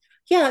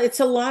 Yeah, it's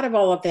a lot of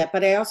all of that,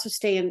 but I also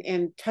stay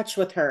in touch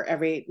with her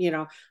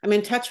I'm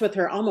in touch with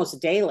her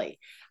almost daily.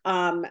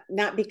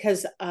 Not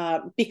because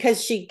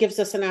she gives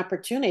us an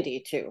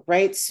opportunity to,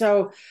 right?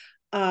 So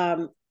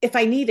if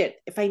I need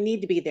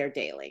to be there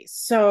daily.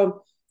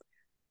 So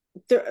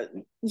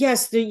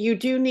you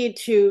do need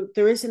to,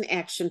 there is an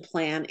action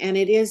plan, and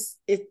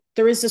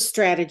there is a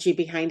strategy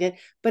behind it,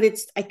 but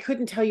I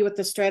couldn't tell you what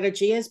the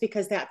strategy is,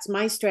 because that's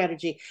my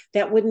strategy.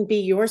 That wouldn't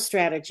be your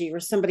strategy or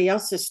somebody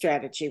else's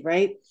strategy,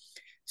 right?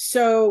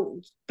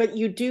 So, but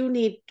you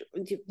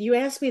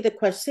asked me the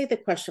question, say the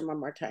question one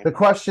more time. The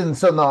question,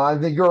 so no, I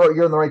think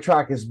you're on the right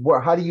track, is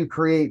how do you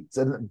create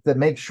to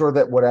make sure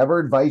that whatever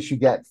advice you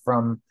get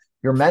from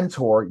your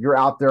mentor, you're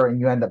out there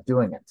and you end up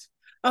doing it?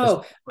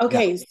 Oh,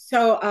 okay. Yeah.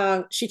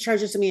 So she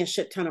charges me a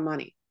shit ton of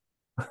money.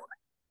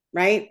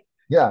 Right?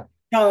 Yeah.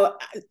 So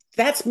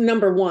that's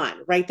number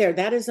one right there.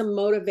 That is a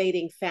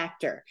motivating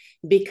factor,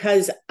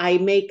 because I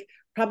make,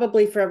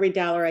 probably for every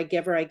dollar I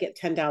give her, I get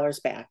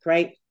 $10 back,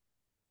 right?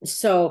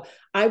 So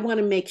I want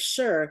to make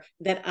sure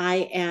that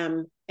I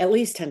am at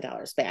least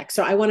 $10 back.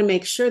 So I want to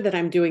make sure that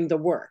I'm doing the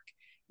work,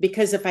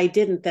 because if I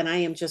didn't, then I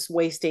am just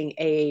wasting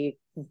a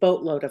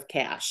boatload of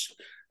cash.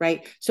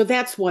 Right. So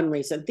that's one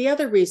reason. The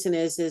other reason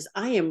is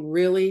I am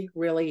really,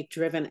 really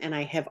driven, and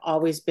I have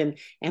always been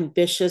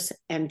ambitious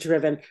and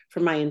driven for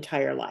my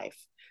entire life.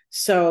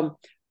 So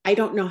I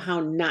don't know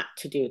how not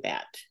to do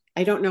that.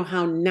 I don't know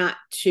how not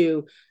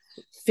to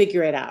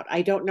figure it out.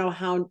 I don't know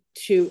how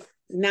to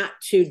not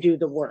to do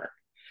the work.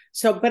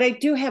 So, but I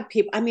do have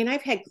people,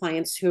 I've had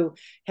clients who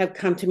have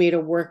come to me to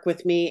work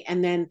with me,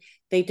 and then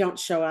they don't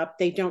show up.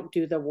 They don't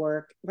do the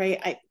work. Right.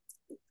 How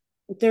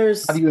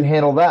do you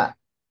handle that?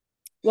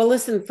 Well,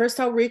 listen, first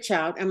I'll reach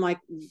out. I'm like,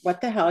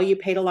 what the hell? You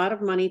paid a lot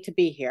of money to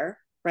be here,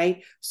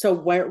 right? So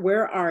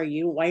where are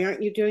you? Why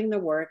aren't you doing the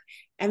work?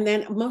 And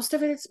then most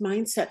of it is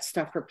mindset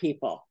stuff for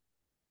people.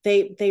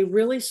 They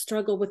really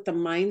struggle with the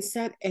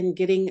mindset and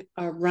getting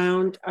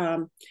around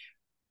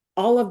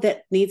all of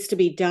that needs to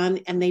be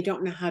done, and they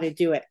don't know how to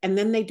do it. And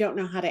then they don't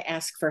know how to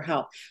ask for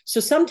help. So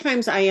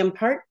sometimes I am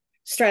part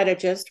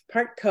strategist,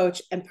 part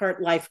coach, and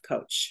part life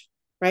coach,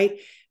 right?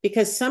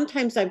 Because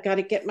sometimes I've got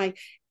to get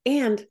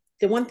and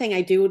the one thing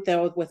I do,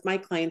 though, with my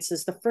clients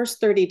is the first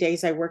 30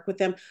 days I work with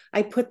them,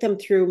 I put them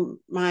through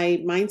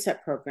my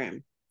mindset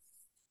program,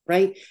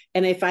 right?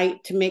 And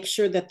to make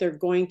sure that they're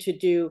going to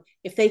do,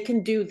 if they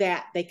can do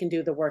that, they can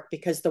do the work,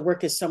 because the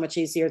work is so much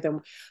easier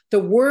than the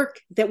work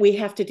that we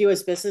have to do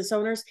as business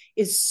owners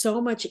is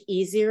so much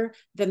easier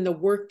than the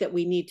work that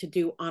we need to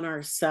do on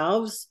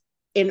ourselves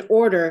in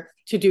order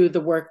to do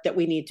the work that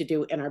we need to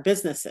do in our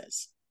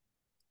businesses.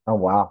 Oh,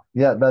 wow.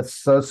 Yeah, that's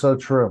so, so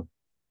true.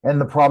 And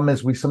the problem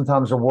is we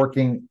sometimes are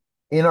working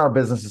in our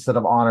business instead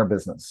of on our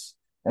business.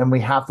 And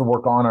we have to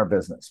work on our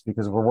business,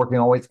 because if we're working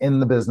always in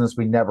the business,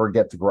 we never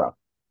get to grow.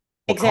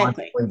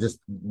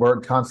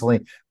 We're constantly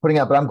putting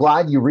out. But I'm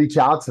glad you reach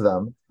out to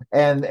them,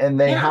 and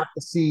they have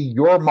to see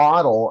your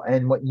model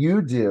and what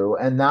you do.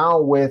 And now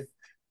with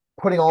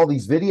putting all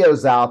these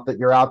videos out, that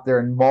you're out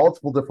there in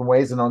multiple different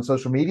ways and on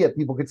social media,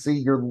 people could see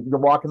you're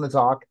walking the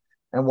talk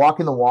and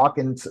walking the walk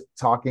and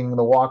talking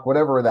the walk,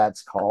 whatever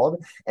that's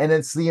called. And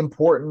it's the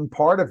important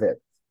part of it.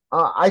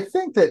 I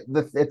think that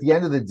at the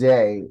end of the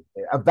day,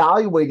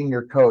 evaluating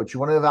your coach,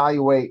 you want to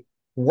evaluate,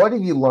 what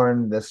have you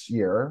learned this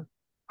year?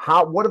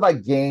 What have I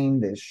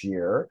gained this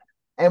year?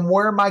 And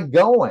where am I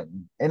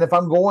going? And if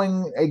I'm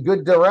going a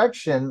good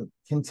direction,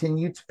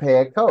 continue to pay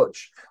a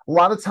coach. A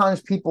lot of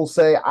times people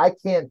say, I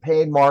can't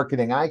pay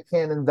marketing. I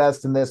can't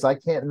invest in this. I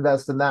can't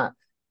invest in that.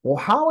 Well,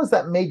 how has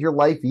that made your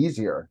life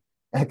easier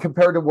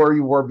compared to where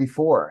you were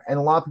before? And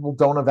a lot of people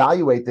don't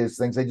evaluate those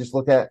things. They just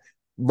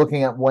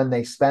looking at when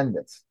they spend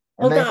it.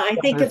 Hold on. I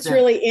think it's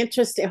really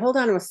interesting. Hold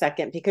on a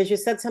second, because you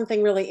said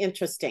something really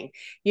interesting.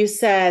 You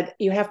said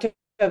you have to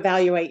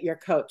evaluate your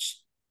coach.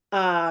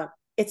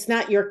 It's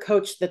not your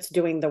coach that's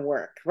doing the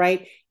work,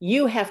 right?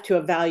 You have to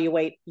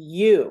evaluate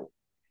you.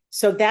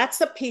 So that's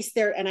a piece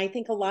there. And I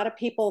think a lot of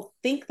people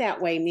think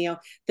that way, Neil,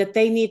 that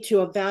they need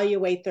to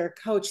evaluate their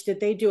coach. Did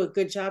they do a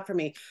good job for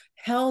me?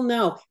 Hell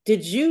no.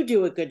 Did you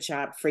do a good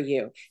job for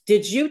you?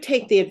 Did you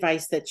take the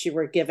advice that you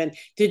were given?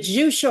 Did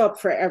you show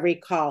up for every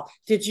call?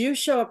 Did you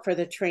show up for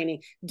the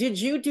training? Did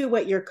you do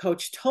what your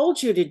coach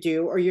told you to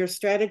do, or your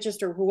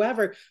strategist or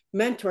whoever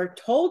mentor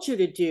told you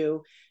to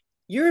do?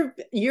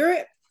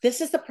 This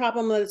is the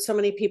problem that so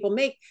many people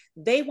make.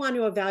 They want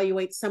to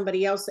evaluate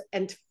somebody else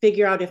and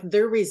figure out if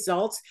their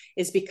results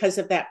is because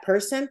of that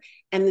person.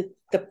 And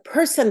the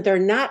person they're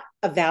not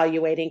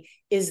evaluating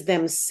is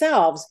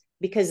themselves,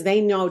 because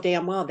they know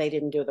damn well they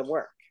didn't do the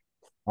work.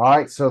 All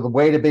right. So the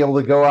way to be able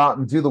to go out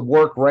and do the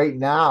work right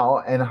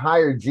now and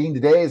hire Gene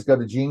today is go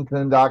to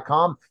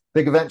genekuhn.com.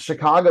 Big event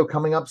Chicago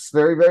coming up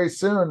very, very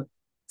soon.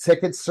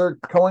 Tickets are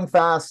going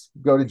fast.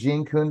 Go to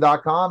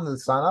genekuhn.com and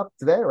sign up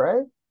today,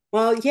 right?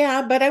 Well,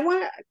 yeah, but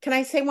can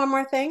I say one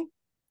more thing?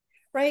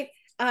 Right?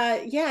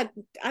 Yeah,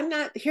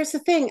 here's the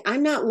thing.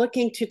 I'm not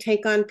looking to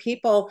take on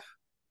people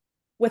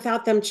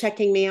without them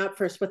checking me out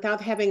first, without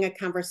having a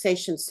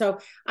conversation. So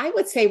I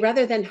would say,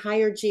 rather than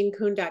hire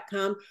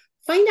genekuhn.com,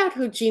 find out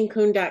who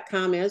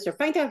genekuhn.com is, or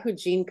find out who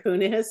Gene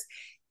Kuhn is,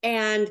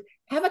 and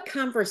have a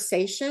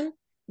conversation,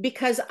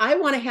 because I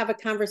want to have a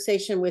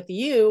conversation with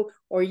you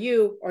or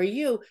you or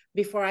you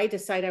before I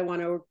decide I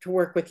want to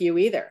work with you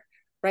either.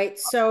 Right.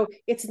 So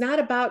it's not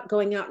about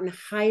going out and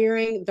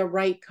hiring the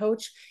right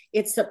coach.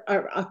 It's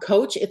a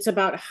coach. It's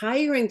about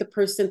hiring the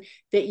person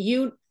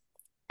that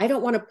I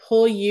don't want to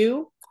pull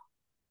you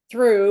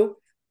through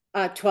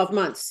 12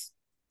 months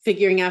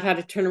figuring out how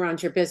to turn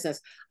around your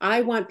business.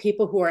 I want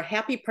people who are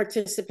happy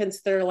participants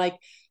that are like,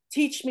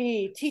 teach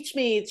me,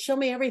 show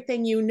me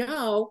everything you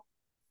know,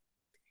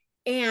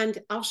 and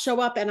I'll show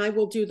up and I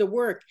will do the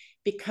work.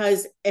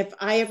 Because if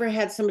I ever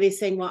had somebody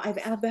saying, well, I've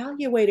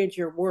evaluated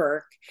your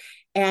work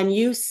and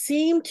you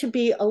seem to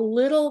be a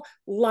little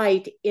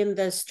light in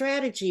the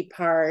strategy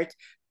part,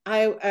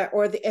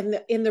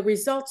 in the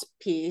results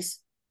piece,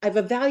 I've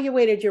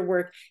evaluated your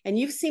work and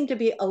you seem to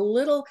be a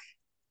little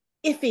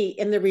iffy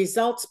in the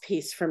results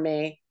piece for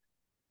me.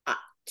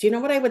 Do you know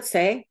what I would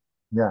say?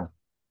 Yeah.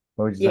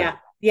 What would you say?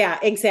 Yeah,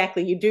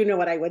 exactly. You do know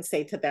what I would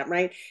say to them,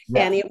 right?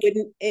 Yeah. And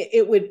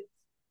it would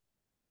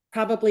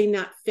probably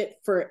not fit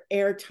for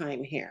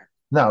airtime here.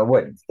 No, it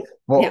wouldn't.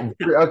 Well, yeah.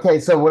 Okay.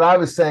 So what I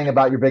was saying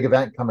about your big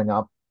event coming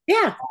up.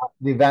 Yeah.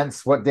 The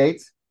events, what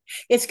dates?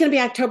 It's going to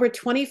be October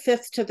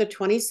 25th to the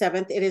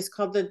 27th. It is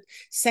called the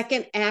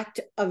Second Act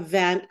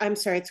Event. I'm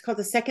sorry, it's called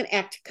the Second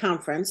Act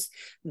Conference.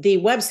 The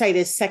website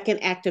is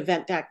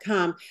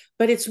secondactevent.com,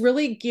 but it's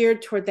really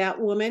geared toward that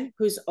woman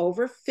who's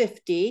over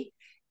 50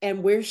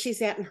 and where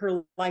she's at in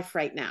her life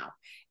right now,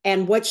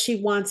 and what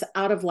she wants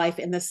out of life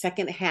in the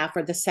second half,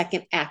 or the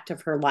second act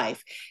of her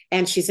life.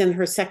 And she's in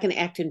her second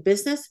act in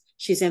business.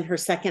 She's in her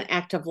second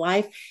act of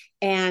life.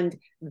 And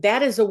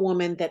that is a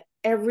woman that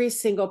every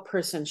single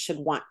person should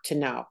want to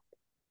know. All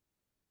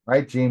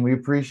right, Gene, we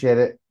appreciate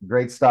it.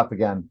 Great stuff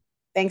again.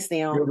 Thanks,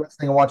 Neil. You're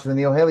listening and watching the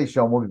Neil Haley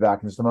Show, and we'll be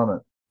back in just a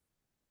moment.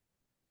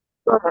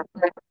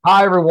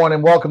 Hi, everyone,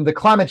 and welcome to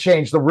Climate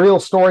Change, the Real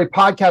Story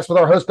podcast with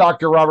our host,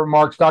 Dr. Robert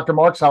Marx. Dr.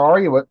 Marx, how are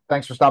you?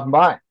 Thanks for stopping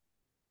by.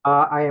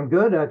 I am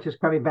good. Just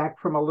coming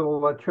back from a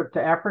little trip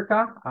to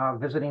Africa,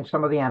 visiting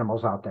some of the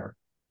animals out there.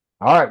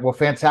 All right. Well,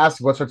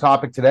 fantastic. What's our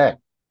topic today?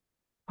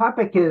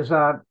 Topic is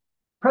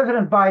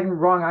President Biden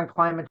wrong on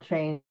climate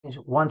change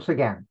once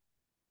again.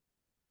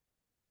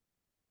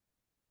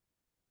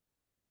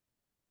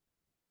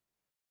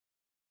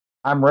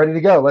 I'm ready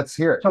to go. Let's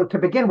hear it. So to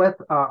begin with,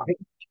 let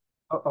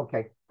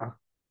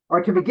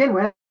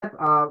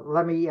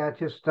me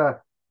just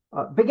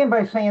begin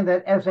by saying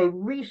that as a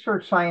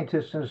research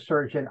scientist and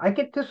surgeon, I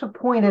get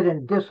disappointed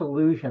and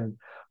disillusioned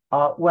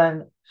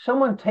when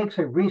someone takes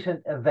a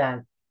recent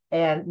event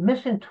and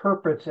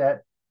misinterprets it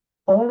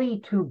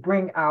only to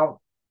bring out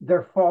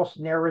their false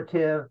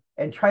narrative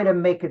and try to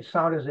make it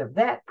sound as if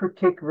that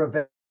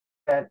particular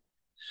event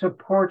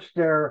supports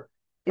their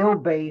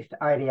ill-based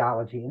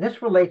ideology. And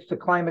this relates to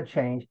climate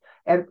change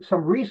and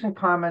some recent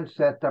comments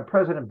that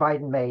President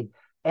Biden made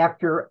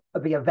after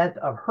the event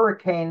of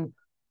Hurricane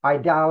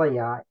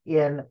Idalia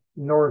in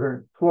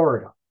northern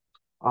Florida.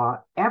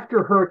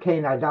 After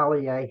Hurricane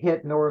Idalia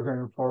hit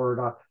northern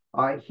Florida,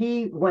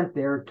 he went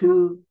there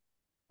to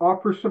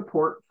offer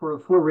support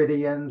for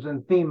Floridians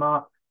and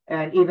FEMA,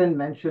 and even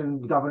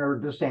mentioned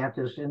Governor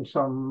DeSantis in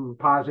some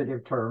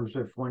positive terms,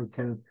 if one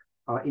can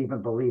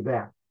even believe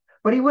that.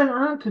 But he went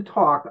on to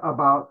talk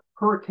about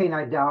Hurricane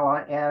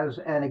Idalia as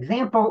an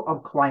example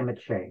of climate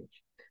change.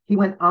 He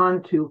went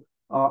on to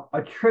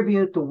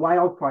attribute the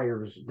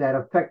wildfires that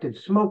affected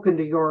smoke in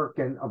New York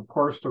and, of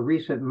course, the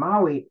recent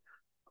Maui,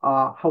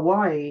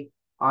 Hawaii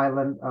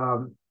Island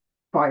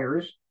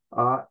fires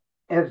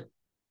as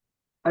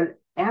an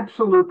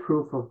absolute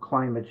proof of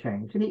climate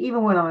change. And he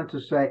even went on to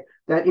say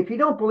that if you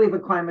don't believe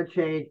in climate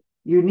change,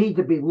 you need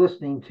to be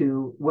listening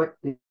to what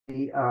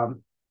the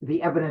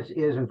evidence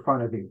is in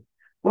front of you.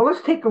 Well,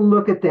 let's take a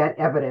look at that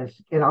evidence,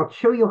 and I'll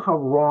show you how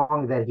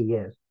wrong that he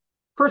is.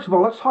 First of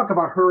all, let's talk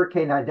about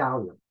Hurricane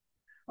Idalia.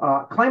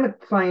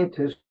 Climate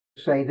scientists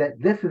say that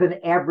this is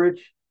an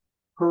average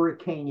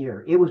hurricane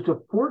year. It was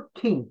the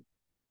 14th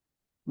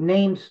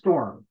named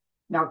storm.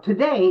 Now,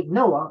 today,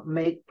 NOAA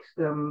makes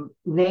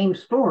named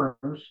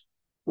storms,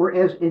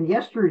 whereas in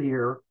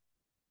yesteryear,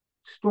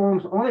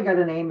 storms only got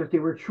a name if they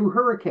were true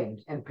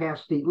hurricanes and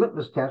passed the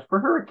litmus test for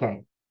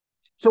hurricane.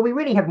 So we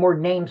really have more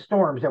named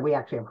storms than we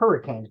actually have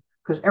hurricanes,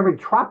 because every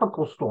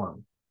tropical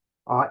storm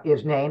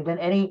is named, and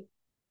any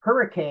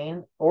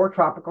hurricane or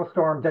tropical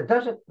storm that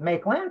doesn't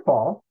make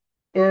landfall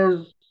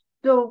is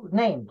still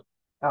named,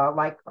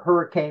 like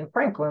Hurricane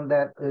Franklin,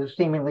 that is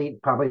seemingly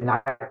probably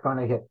not going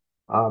to hit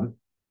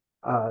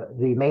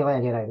the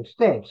mainland United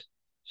States.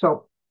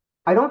 So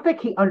I don't think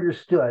he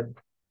understood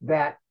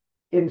that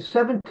in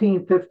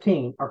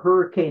 1715, a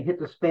hurricane hit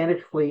the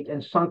Spanish fleet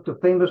and sunk the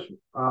famous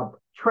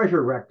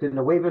treasure wreck, the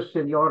Nueva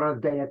Senora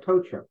de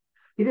Atocha.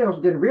 He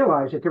also didn't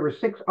realize that there were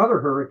 6 other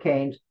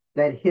hurricanes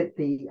that hit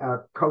the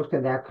coast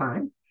at that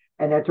time,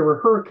 and that there were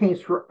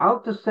hurricanes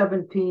throughout the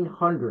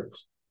 1700s.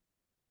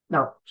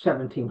 Now,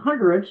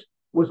 1700s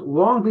was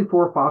long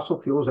before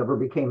fossil fuels ever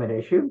became an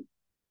issue,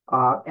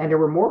 and there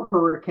were more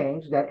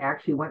hurricanes that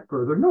actually went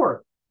further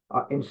north.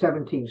 In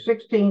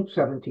 1716,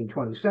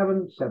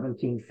 1727,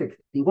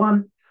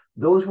 1761,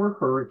 those were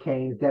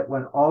hurricanes that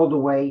went all the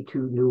way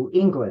to New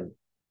England.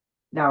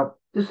 Now,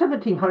 the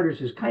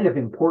 1700s is kind of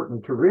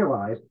important to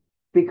realize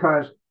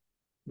because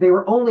they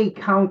were only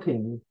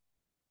counting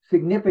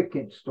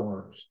significant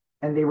storms,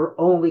 and they were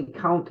only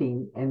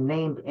counting and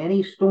named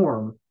any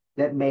storm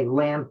that made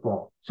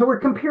landfall. So we're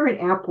comparing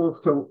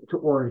apples to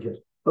oranges.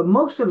 But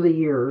most of the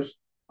years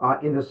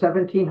in the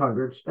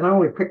 1700s, and I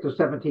only picked the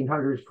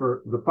 1700s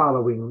for the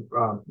following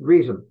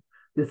reason.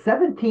 The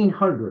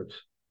 1700s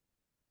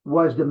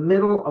was the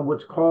middle of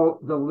what's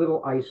called the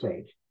Little Ice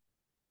Age.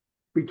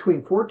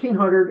 Between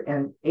 1400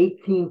 and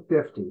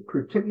 1850,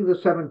 particularly the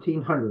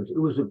 1700s, it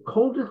was the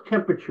coldest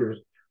temperatures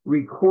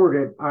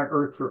recorded on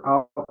Earth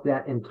throughout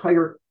that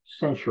entire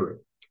century.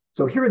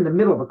 So here in the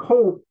middle of a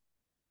cold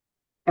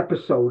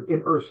episode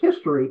in Earth's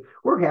history,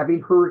 we're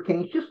having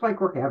hurricanes just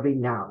like we're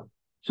having now.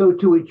 So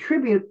to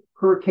attribute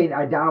Hurricane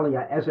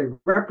Idalia as a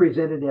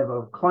representative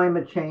of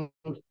climate change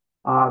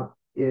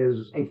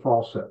is a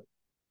falsehood.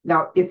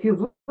 Now, if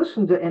you've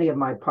listened to any of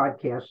my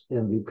podcasts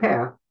in the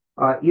past,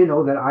 you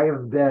know that I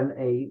have been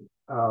a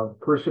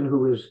person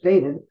who has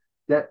stated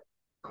that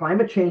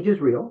climate change is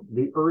real.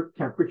 The Earth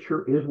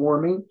temperature is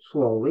warming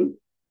slowly,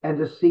 and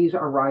the seas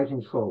are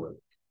rising slowly.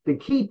 The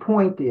key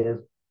point is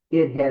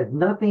it has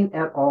nothing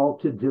at all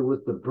to do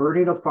with the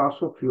burning of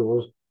fossil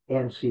fuels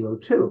and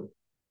CO2.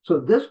 So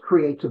this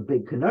creates a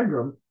big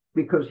conundrum,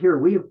 because here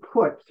we have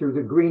put, through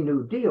the Green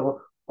New Deal,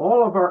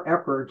 all of our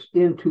efforts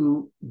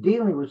into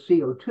dealing with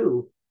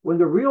CO2 when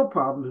the real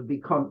problems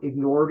become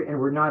ignored and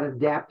we're not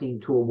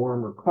adapting to a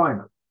warmer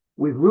climate.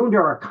 We've ruined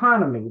our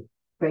economy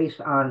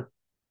based on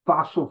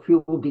fossil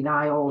fuel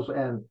denials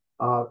and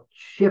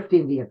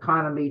shifting the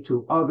economy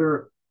to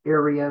other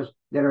areas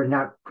that are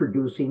not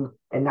producing,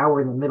 and now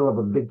we're in the middle of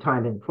a big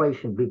time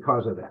inflation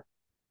because of that.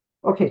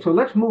 Okay, so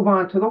let's move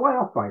on to the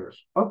wildfires.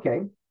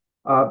 Okay,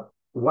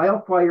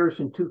 wildfires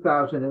in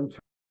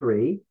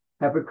 2003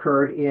 have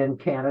occurred in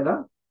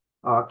Canada,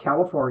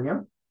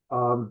 California,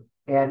 and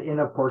in,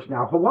 of course,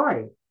 now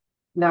Hawaii.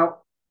 Now,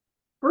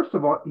 first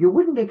of all, you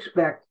wouldn't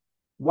expect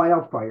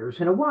wildfires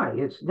in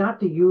Hawaii. It's not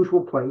the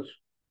usual place,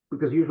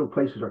 because the usual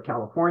places are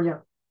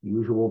California, the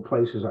usual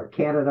places are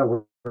Canada,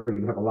 where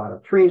you have a lot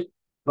of trees.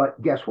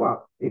 But guess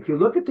what? If you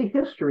look at the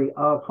history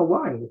of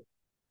Hawaii,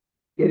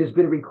 it has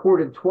been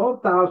recorded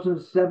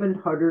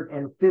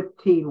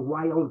 12,715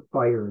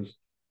 wildfires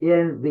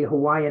in the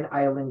Hawaiian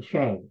island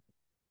chain.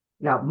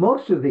 Now,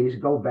 most of these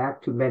go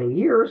back to many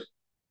years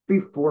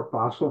before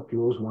fossil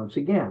fuels once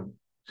again.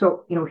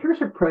 So,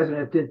 here's a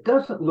president that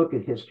doesn't look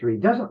at history,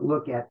 doesn't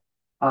look at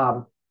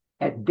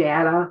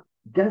data,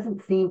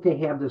 doesn't seem to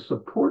have the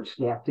support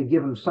staff to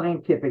give him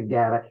scientific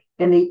data,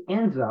 and he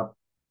ends up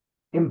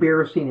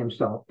embarrassing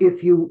himself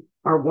if you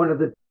are one of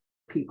the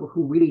people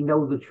who really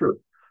know the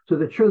truth. So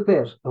the truth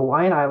is, the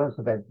Hawaiian Islands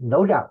have had,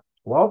 no doubt,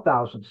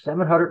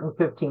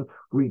 12,715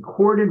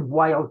 recorded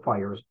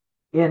wildfires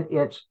in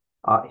its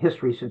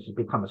history since it's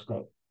become a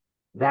state.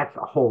 That's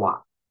a whole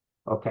lot.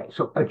 Okay,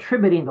 so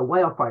attributing the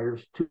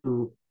wildfires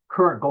to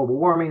current global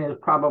warming is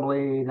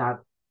probably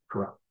not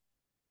correct.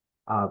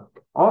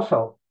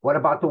 Also, what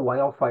about the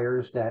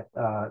wildfires that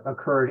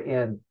occurred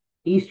in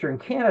eastern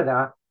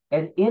Canada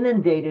and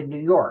inundated New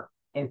York?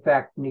 In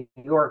fact, New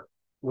York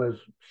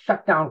was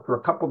shut down for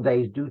a couple of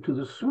days due to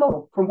the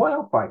smoke from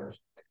wildfires.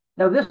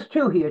 Now, this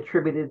too he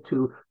attributed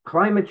to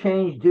climate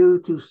change due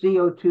to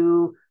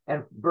CO2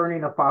 and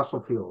burning of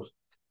fossil fuels.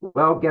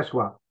 Well, guess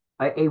what?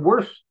 A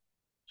worse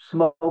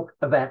smoke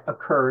event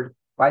occurred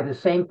by the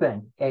same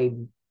thing, a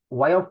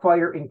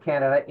wildfire in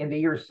Canada in the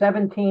year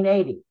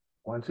 1780.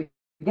 Once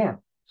again,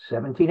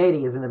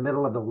 1780 is in the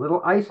middle of the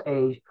Little Ice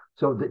Age,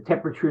 so the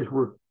temperatures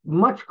were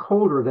much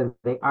colder than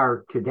they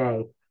are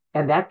today.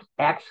 And that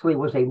actually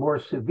was a more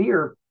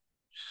severe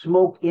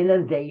smoke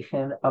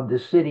inundation of the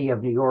city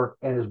of New York,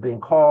 and is being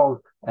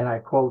called and I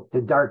quote,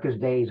 the darkest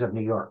days of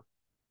New York.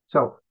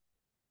 So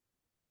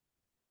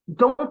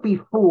don't be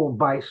fooled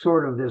by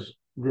sort of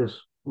this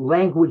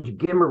language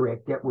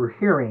gimmick that we're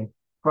hearing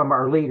from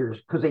our leaders,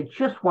 because they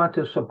just want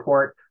to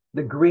support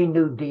the Green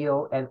New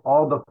Deal and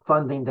all the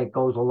funding that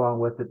goes along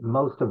with it,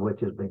 most of which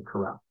has been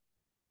corrupt.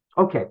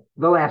 Okay,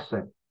 the last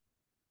thing.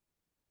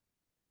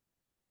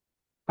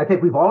 I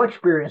think we've all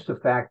experienced the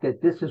fact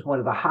that this is one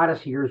of the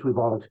hottest years we've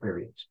all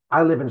experienced.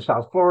 I live in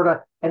South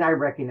Florida, and I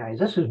recognize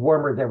this is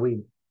warmer than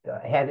we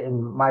had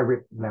in my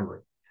memory.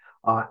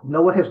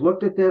 NOAA has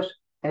looked at this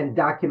and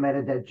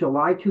documented that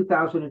July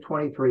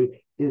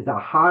 2023 is the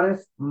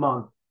hottest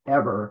month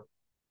ever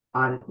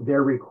on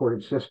their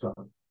recorded system.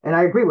 And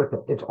I agree with it.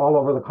 It's all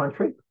over the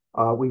country.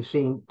 We've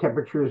seen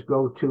temperatures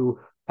go to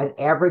an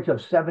average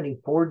of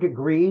 74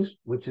 degrees,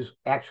 which is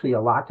actually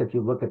a lot if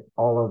you look at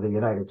all of the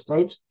United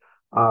States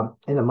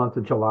in the month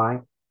of July.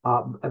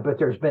 But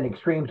there's been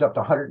extremes up to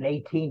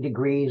 118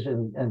 degrees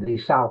in the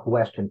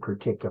Southwest in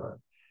particular.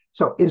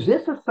 So is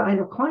this a sign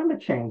of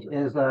climate change,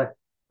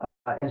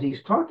 as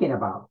he's talking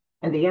about?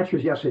 And the answer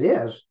is yes, it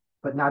is,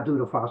 but not due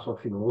to fossil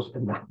fuels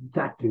and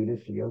not due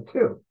to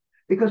CO2.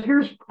 Because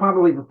here's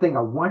probably the thing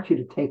I want you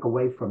to take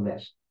away from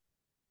this.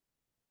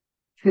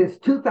 Since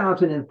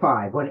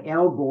 2005, when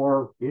Al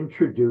Gore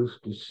introduced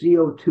the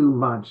CO2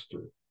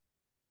 monster,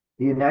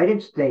 the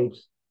United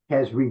States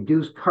has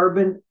reduced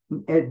carbon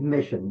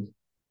emissions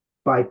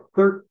by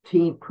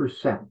 13%.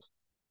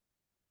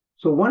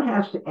 So one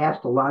has to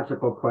ask the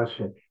logical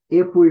question.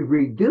 If we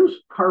reduce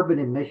carbon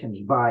emissions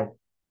by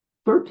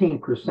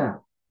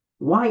 13%,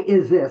 why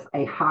is this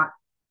a hot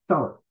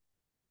summer?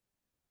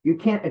 You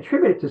can't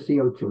attribute it to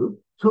CO2,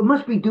 so it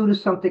must be due to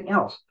something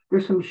else.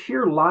 There's some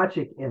sheer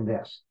logic in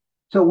this.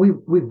 So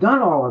we've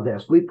done all of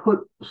this. We put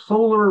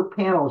solar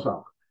panels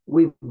up.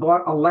 We've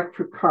bought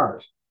electric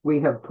cars. We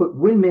have put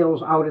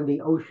windmills out in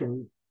the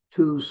ocean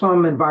to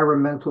some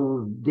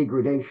environmental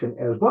degradation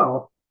as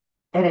well,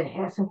 and it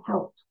hasn't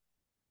helped.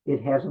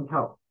 It hasn't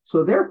helped.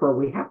 So therefore,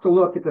 we have to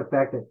look at the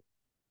fact that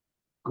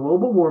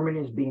global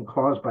warming is being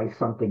caused by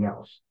something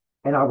else.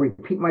 And I'll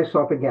repeat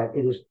myself again.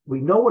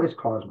 We know what it's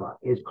caused by.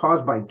 It's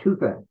caused by two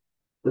things.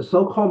 The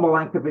so-called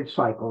Milankovitch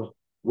cycles,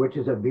 which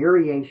is a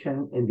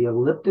variation in the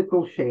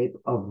elliptical shape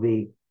of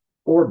the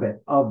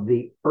orbit of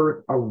the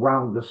Earth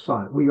around the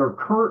sun. We are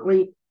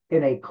currently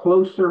in a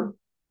closer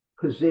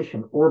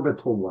position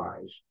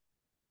orbital-wise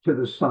to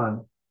the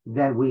sun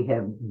than we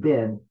have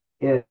been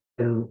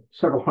in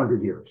several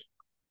hundred years.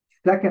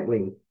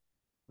 Secondly,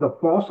 the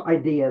false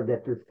idea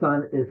that the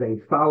sun is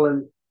a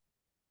solid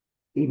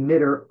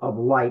emitter of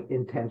light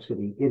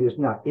intensity. It is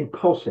not. It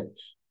pulsates,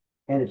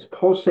 and it's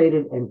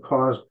pulsated and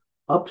caused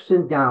ups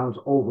and downs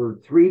over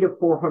 300 to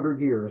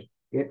 400 years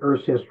in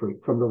Earth's history,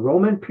 from the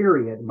Roman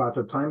period, about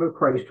the time of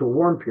Christ, to a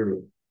warm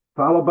period,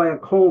 followed by a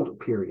cold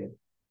period,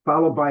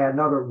 followed by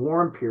another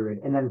warm period,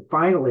 and then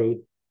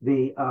finally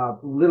the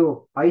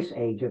Little Ice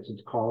Age, as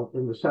it's called,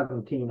 in the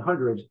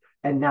 1700s,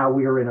 and now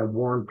we are in a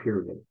warm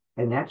period.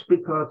 And that's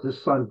because the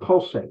sun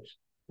pulsates.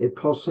 It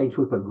pulsates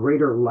with a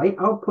greater light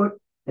output,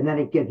 and then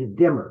it gets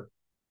dimmer.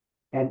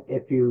 And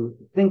if you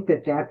think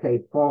that that's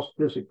a false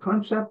physics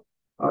concept,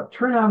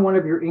 turn on one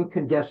of your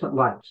incandescent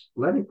lights.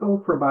 Let it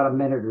go for about a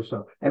minute or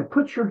so, and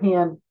put your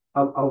hand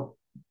about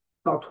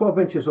 12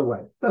 inches away.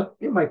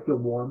 It might feel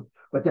warm,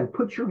 but then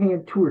put your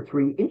hand 2 or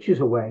 3 inches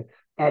away,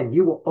 and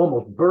you will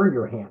almost burn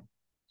your hand.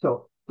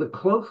 So the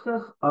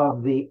closeness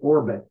of the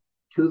orbit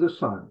to the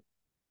sun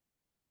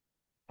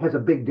has a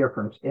big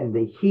difference in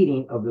the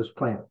heating of this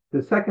planet.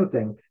 The second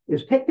thing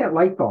is, take that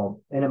light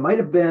bulb, and it might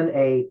have been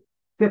a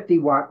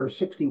 50-watt or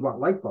 60-watt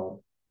light bulb.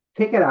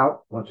 Take it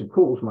out, once it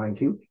cools, mind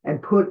you,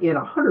 and put in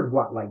a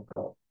 100-watt light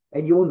bulb,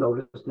 and you'll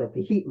notice that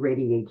the heat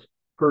radiates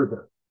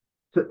further.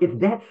 So it's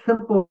that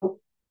simple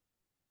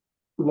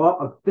law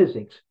of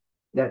physics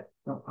that,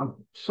 I'm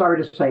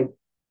sorry to say,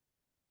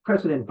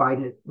 President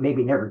Biden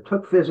maybe never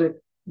took physics,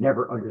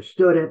 never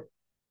understood it,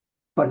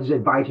 but his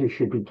advisors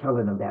should be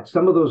telling him that.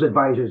 Some of those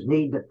advisors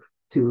need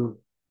to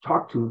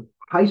talk to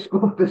high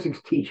school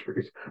physics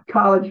teachers,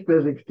 college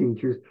physics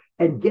teachers,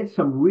 and get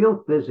some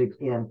real physics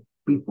in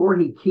before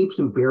he keeps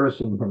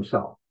embarrassing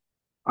himself.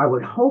 I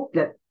would hope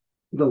that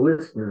the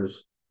listeners,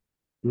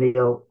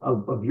 Neil,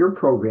 of your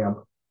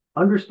program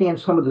understand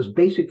some of this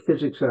basic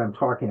physics that I'm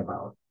talking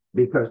about,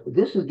 because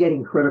this is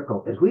getting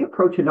critical. As we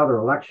approach another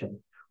election,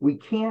 we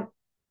can't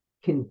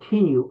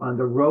continue on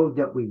the road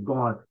that we've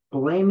gone,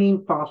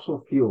 blaming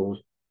fossil fuels,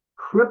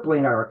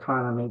 crippling our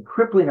economy,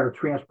 crippling our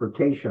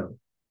transportation,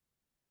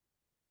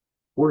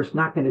 where it's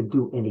not going to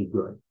do any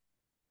good.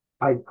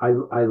 I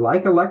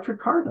like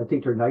electric cars. I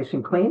think they're nice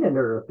and clean and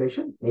they're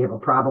efficient. They have a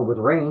problem with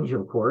range,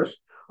 of course.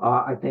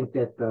 I think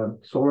that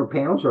solar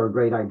panels are a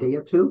great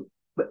idea too,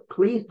 but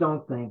please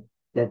don't think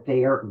that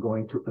they are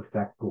going to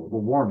affect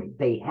global warming.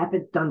 They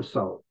haven't done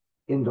so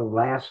in the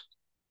last,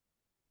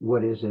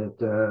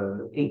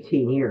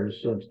 18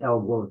 years since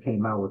Al Gore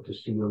came out with the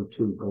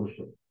CO2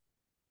 bullshit.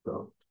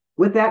 So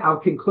with that,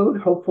 I'll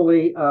conclude.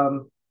 Hopefully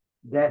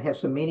that has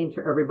some meaning to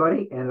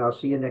everybody, and I'll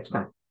see you next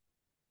time.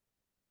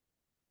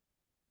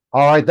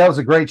 All right, that was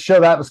a great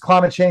show. That was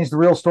Climate Change, the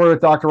Real Story with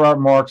Dr.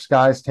 Robert Marx.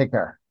 Guys, take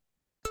care.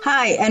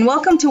 Hi, and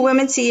welcome to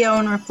Women CEO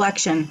in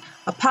Reflection,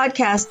 a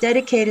podcast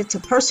dedicated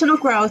to personal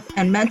growth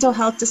and mental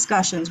health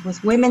discussions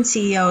with women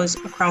CEOs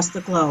across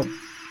the globe.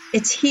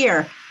 It's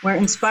here where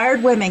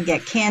inspired women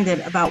get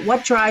candid about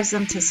what drives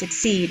them to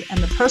succeed and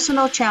the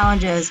personal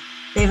challenges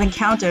they've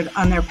encountered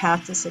on their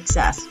path to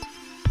success.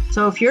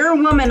 So if you're a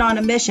woman on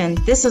a mission,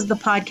 this is the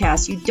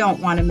podcast you don't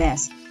want to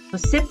miss. So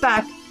sit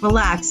back,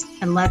 relax,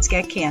 and let's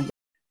get candid.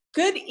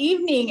 Good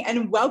evening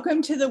and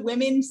welcome to the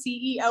Women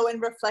CEO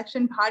in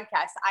Reflection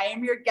podcast. I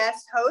am your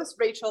guest host,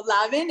 Rachel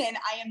Lavin, and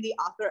I am the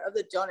author of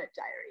the Donut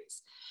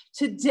Diaries.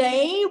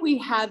 Today, we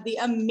have the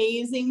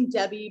amazing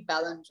Debbie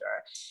Bellinger.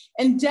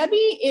 And Debbie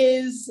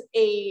is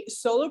a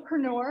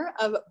solopreneur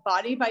of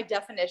Body by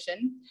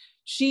Definition.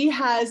 She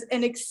has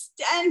an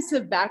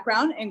extensive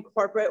background in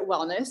corporate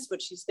wellness,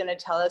 which she's going to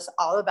tell us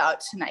all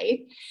about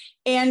tonight.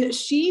 And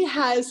she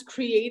has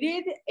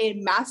created a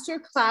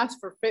masterclass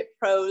for Fit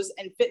Pros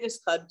and Fitness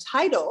Club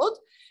titled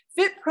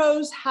Fit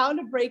Pros: How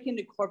to Break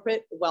into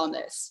Corporate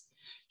Wellness.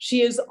 She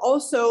has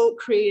also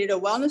created a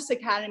wellness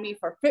academy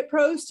for Fit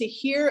Pros to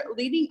hear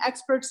leading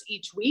experts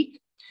each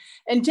week.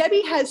 And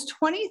Debbie has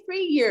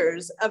 23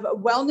 years of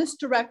wellness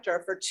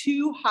director for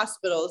 2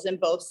 hospitals in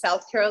both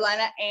South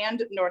Carolina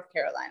and North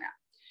Carolina.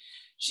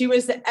 She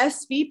was the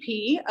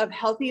SVP of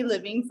Healthy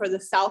Living for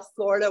the South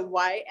Florida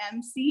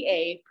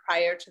YMCA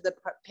prior to the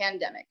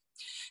pandemic.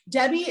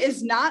 Debbie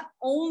is not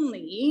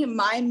only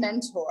my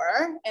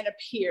mentor and a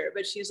peer,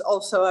 but she's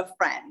also a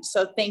friend.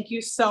 So thank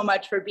you so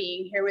much for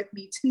being here with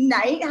me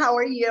tonight. How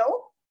are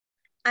you?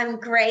 I'm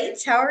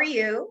great. How are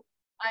you?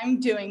 I'm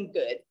doing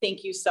good.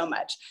 Thank you so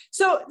much.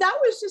 So that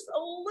was just a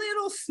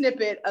little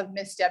snippet of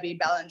Miss Debbie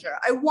Bellinger.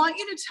 I want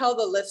you to tell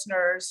the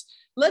listeners,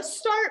 let's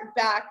start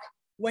back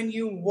when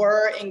you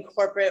were in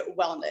corporate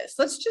wellness.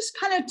 Let's just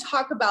kind of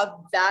talk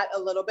about that a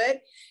little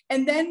bit.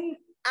 And then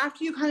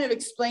after you kind of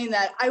explain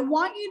that, I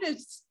want you to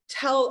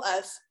tell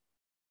us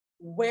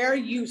where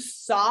you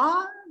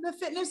saw the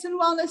fitness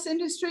and wellness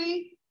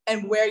industry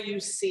and where you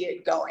see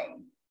it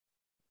going.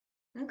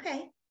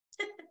 Okay.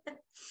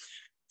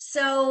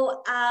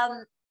 So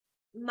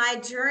my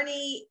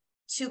journey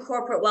to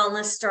corporate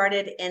wellness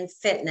started in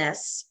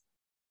fitness.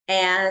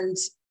 And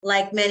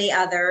like many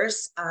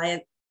others,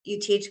 you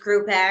teach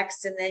Group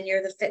X, and then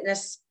you're the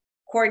fitness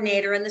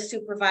coordinator and the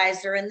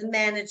supervisor and the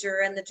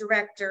manager and the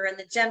director and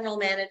the general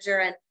manager,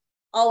 and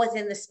all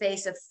within the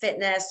space of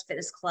fitness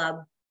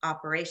club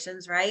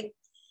operations, right?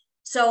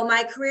 So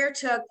my career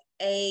took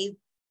a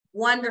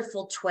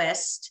wonderful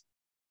twist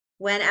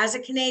when, as a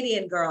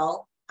Canadian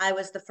girl, I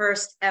was the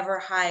first ever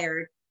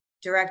hired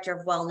director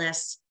of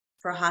wellness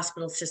for a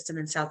hospital system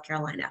in South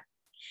Carolina.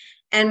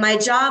 And my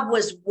job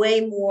was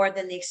way more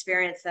than the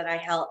experience that I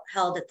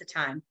held at the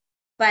time.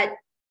 But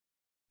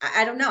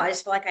I don't know, I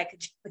just felt like I could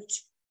do it.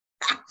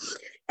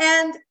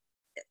 And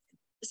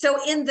so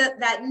in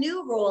that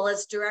new role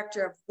as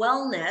director of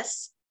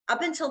wellness,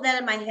 up until then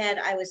in my head,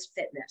 I was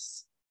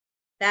fitness.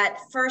 That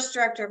first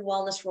director of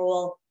wellness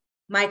role,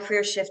 my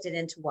career shifted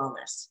into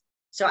wellness.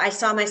 So I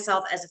saw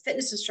myself as a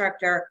fitness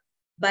instructor,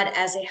 but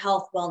as a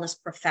health wellness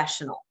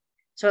professional.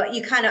 So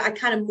I kind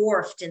of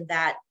morphed in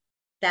that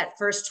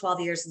first 12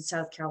 years in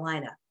South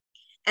Carolina.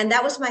 And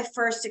that was my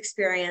first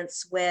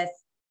experience with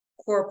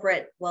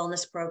corporate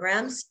wellness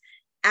programs.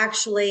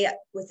 Actually,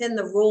 within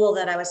the role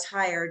that I was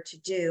hired to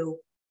do,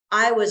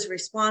 I was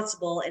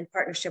responsible in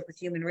partnership with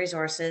Human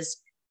Resources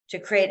to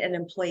create an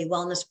employee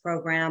wellness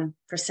program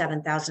for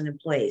 7,000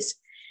 employees.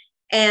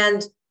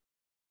 And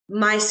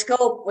my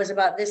scope was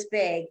about this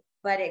big,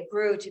 but it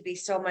grew to be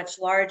so much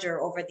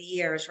larger over the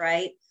years,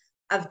 right,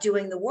 of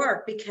doing the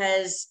work,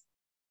 because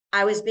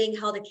I was being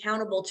held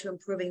accountable to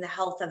improving the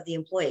health of the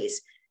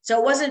employees. So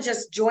it wasn't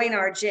just join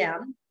our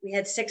gym. We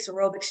had 6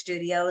 aerobic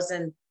studios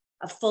and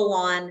a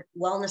full-on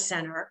wellness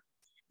center.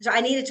 So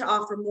I needed to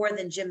offer more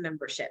than gym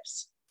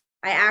memberships.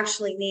 I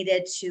actually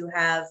needed to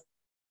have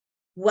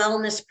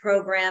wellness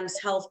programs,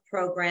 health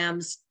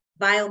programs,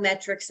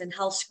 biometrics and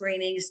health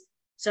screenings,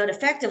 so that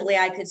effectively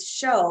I could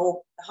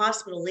show the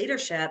hospital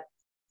leadership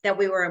that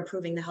we were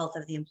improving the health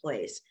of the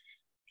employees.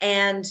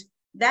 And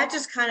that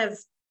just kind of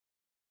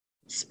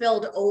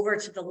spilled over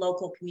to the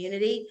local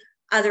community.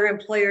 Other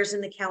employers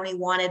in the county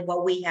wanted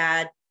what we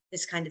had,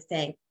 this kind of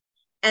thing.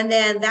 And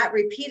then that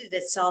repeated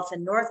itself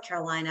in North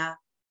Carolina.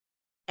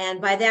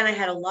 And by then I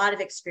had a lot of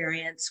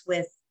experience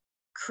with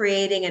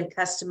creating and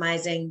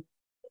customizing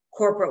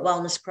corporate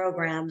wellness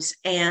programs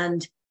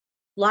and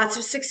lots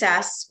of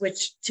success,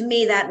 which to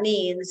me, that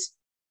means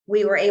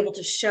we were able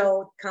to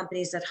show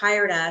companies that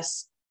hired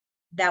us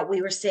that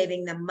we were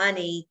saving them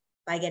money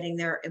by getting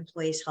their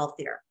employees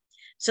healthier.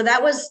 So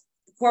that was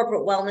the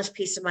corporate wellness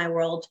piece of my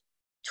world.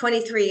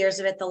 23 years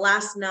of it, the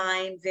last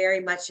 9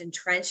 very much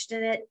entrenched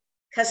in it,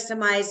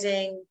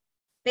 customizing,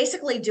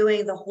 basically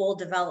doing the whole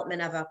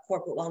development of a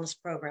corporate wellness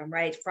program,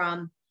 right?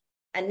 From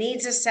a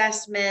needs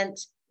assessment,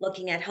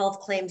 looking at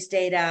health claims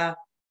data,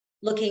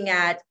 looking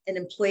at an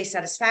employee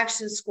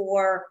satisfaction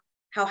score,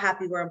 how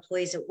happy were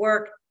employees at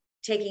work,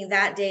 taking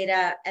that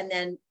data and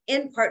then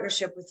in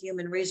partnership with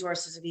human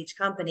resources of each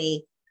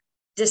company,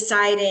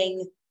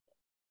 deciding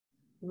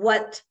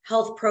what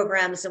health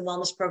programs and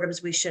wellness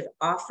programs we should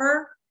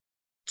offer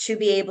to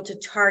be able to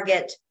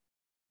target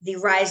the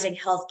rising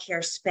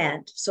healthcare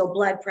spend. So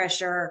blood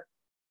pressure,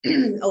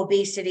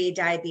 obesity,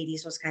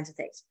 diabetes, those kinds of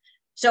things.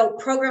 So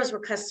programs were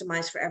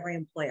customized for every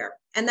employer.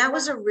 And that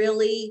was a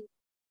really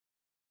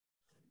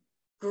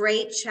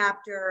great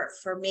chapter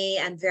for me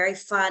and very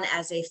fun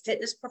as a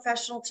fitness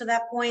professional to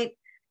that point,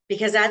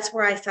 because that's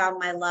where I found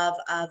my love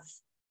of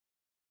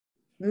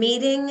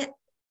meeting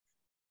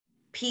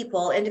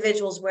people,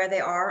 individuals where they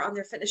are on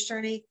their fitness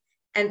journey,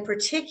 and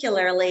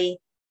particularly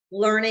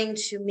learning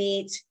to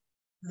meet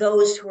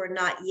those who are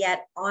not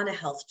yet on a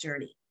health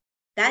journey.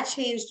 That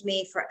changed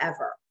me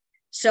forever.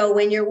 So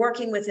when you're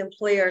working with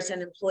employers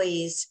and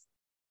employees,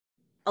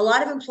 a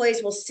lot of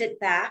employees will sit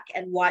back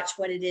and watch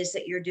what it is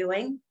that you're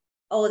doing.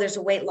 Oh, there's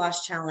a weight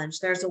loss challenge.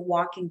 There's a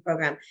walking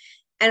program.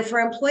 And for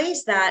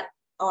employees that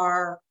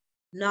are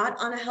not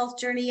on a health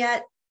journey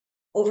yet,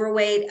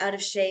 overweight, out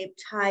of shape,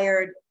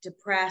 tired,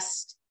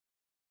 depressed,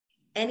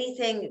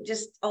 anything,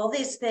 just all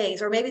these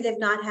things, or maybe they've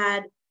not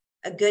had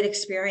a good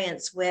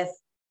experience with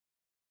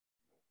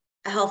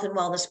a health and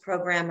wellness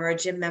program or a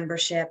gym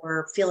membership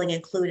or feeling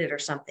included or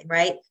something,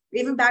 right?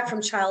 Even back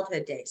from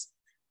childhood days.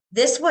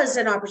 This was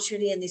an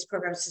opportunity in these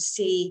programs to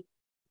see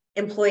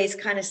employees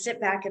kind of sit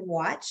back and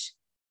watch.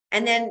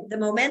 And then the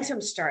momentum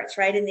starts,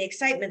 right? And the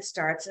excitement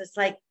starts. And it's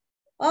like,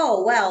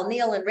 oh, well,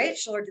 Neil and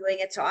Rachel are doing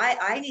it. So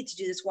I need to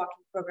do this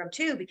walking program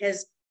too,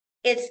 because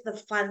it's the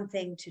fun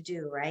thing to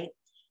do, right?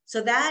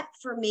 So that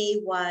for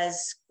me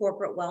was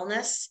corporate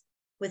wellness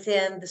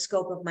within the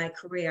scope of my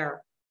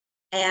career.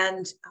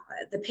 And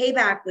the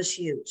payback was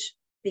huge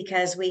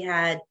because we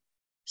had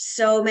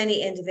so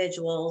many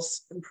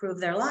individuals improve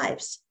their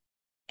lives.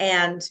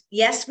 And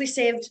yes, we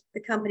saved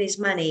the company's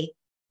money,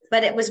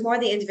 but it was more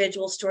the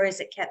individual stories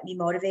that kept me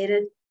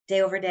motivated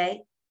day over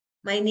day.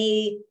 My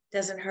knee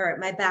doesn't hurt.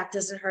 My back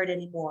doesn't hurt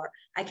anymore.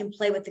 I can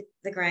play with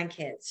the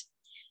grandkids.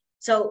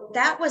 So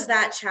that was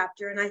that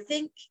chapter. And I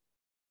think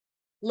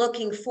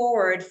looking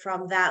forward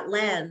from that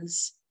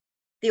lens,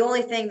 the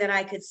only thing that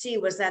I could see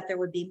was that there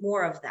would be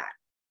more of that.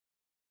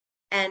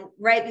 And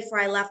right before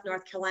I left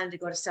North Carolina to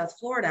go to South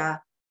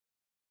Florida,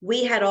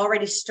 we had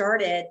already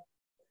started,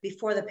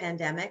 before the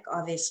pandemic,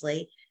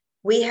 obviously,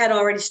 we had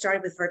already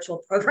started with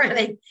virtual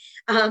programming.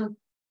 And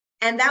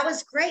that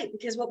was great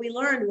because what we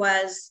learned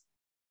was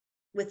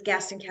with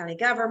Gaston County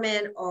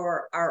government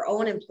or our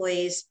own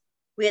employees,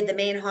 we had the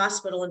main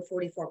hospital and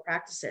 44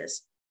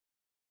 practices.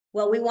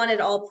 Well, we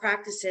wanted all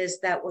practices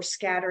that were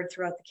scattered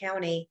throughout the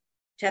county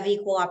to have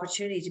equal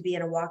opportunity to be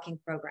in a walking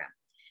program.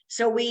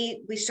 So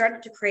we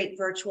started to create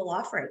virtual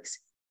offerings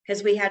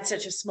because we had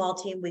such a small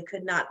team. We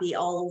could not be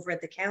all over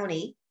the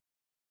county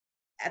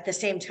at the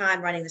same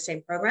time running the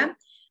same program,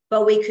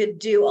 but we could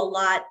do a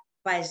lot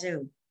by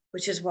Zoom,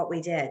 which is what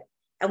we did.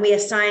 And we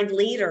assigned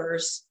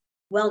leaders,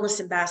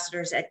 wellness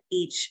ambassadors at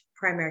each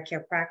primary care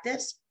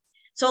practice.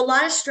 So a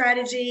lot of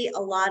strategy, a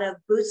lot of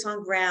boots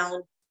on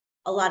ground,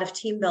 a lot of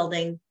team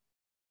building.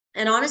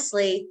 And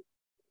honestly,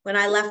 when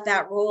I left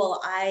that role,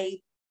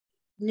 I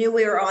knew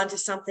we were on to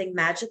something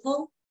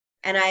magical.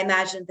 And I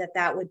imagined that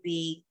that would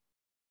be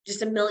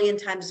just a million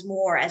times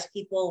more as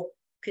people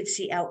could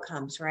see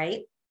outcomes,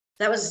 right?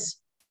 That was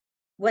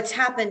what's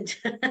happened.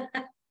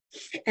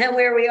 And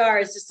where we are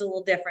is just a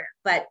little different,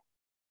 but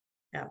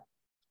yeah.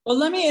 Well,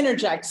 let me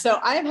interject. So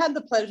I've had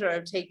the pleasure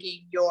of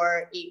taking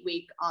your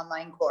 8-week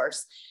online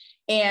course,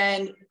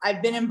 and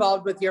I've been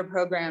involved with your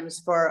programs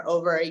for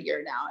over a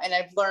year now, and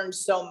I've learned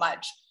so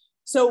much.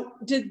 So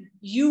did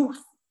you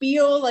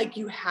feel like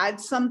you had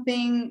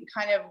something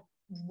kind of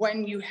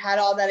when you had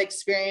all that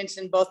experience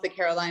in both the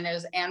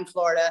Carolinas and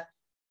Florida,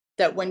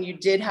 that when you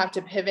did have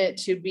to pivot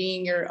to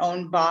being your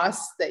own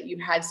boss, that you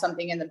had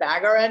something in the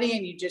bag already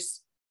and you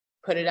just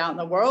put it out in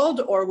the world?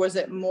 Or was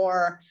it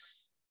more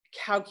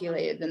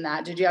calculated than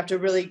that? Did you have to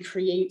really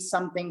create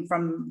something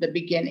from the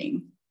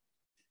beginning?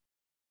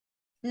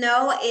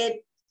 No,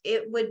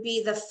 it would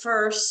be the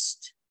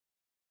first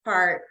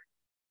part.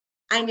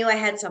 I knew I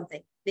had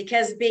something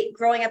because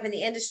growing up in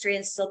the industry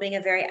and still being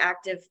a very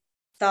active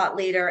thought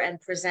leader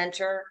and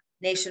presenter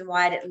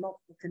nationwide at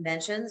multiple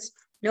conventions,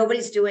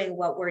 nobody's doing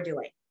what we're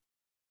doing.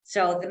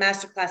 So the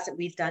masterclass that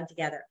we've done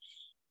together,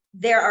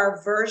 there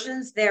are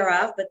versions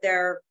thereof, but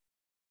they're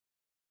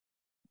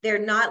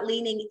not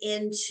leaning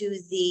into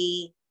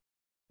the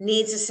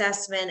needs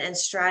assessment and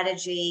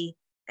strategy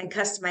and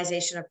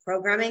customization of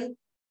programming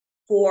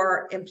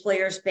for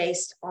employers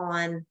based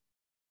on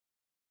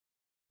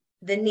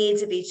the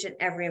needs of each and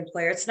every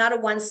employer. It's not a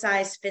one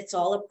size fits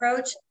all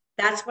approach.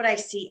 That's what I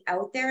see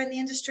out there in the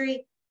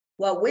industry.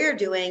 What we're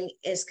doing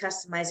is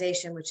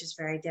customization, which is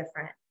very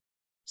different.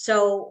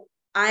 So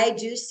I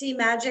do see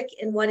magic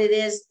in what it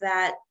is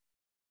that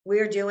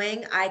we're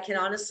doing. I can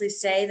honestly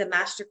say the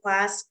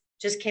masterclass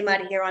just came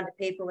out of here onto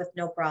paper with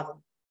no problem.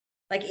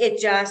 Like it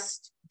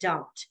just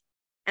dumped.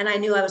 And I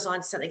knew I was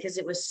on something because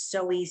it was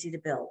so easy to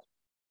build.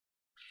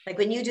 Like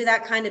when you do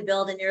that kind of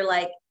build and you're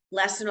like,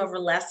 lesson over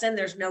lesson.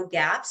 There's no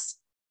gaps.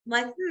 I'm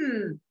like,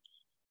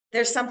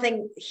 there's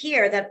something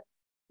here that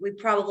we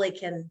probably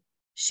can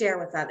share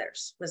with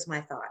others, was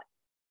my thought.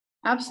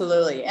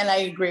 Absolutely. And I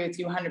agree with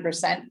you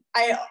 100%.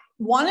 I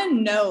want to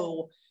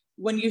know,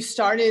 when you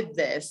started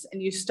this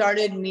and you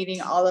started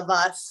meeting all of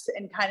us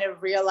and kind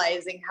of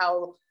realizing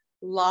how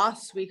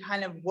lost we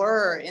kind of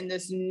were in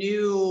this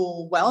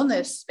new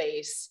wellness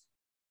space,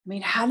 I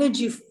mean, how did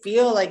you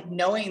feel like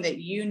knowing that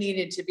you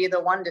needed to be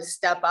the one to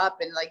step up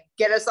and like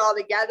get us all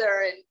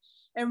together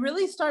and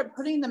really start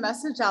putting the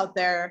message out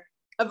there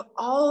of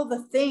all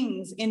the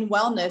things in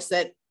wellness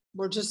that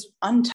were just untouched?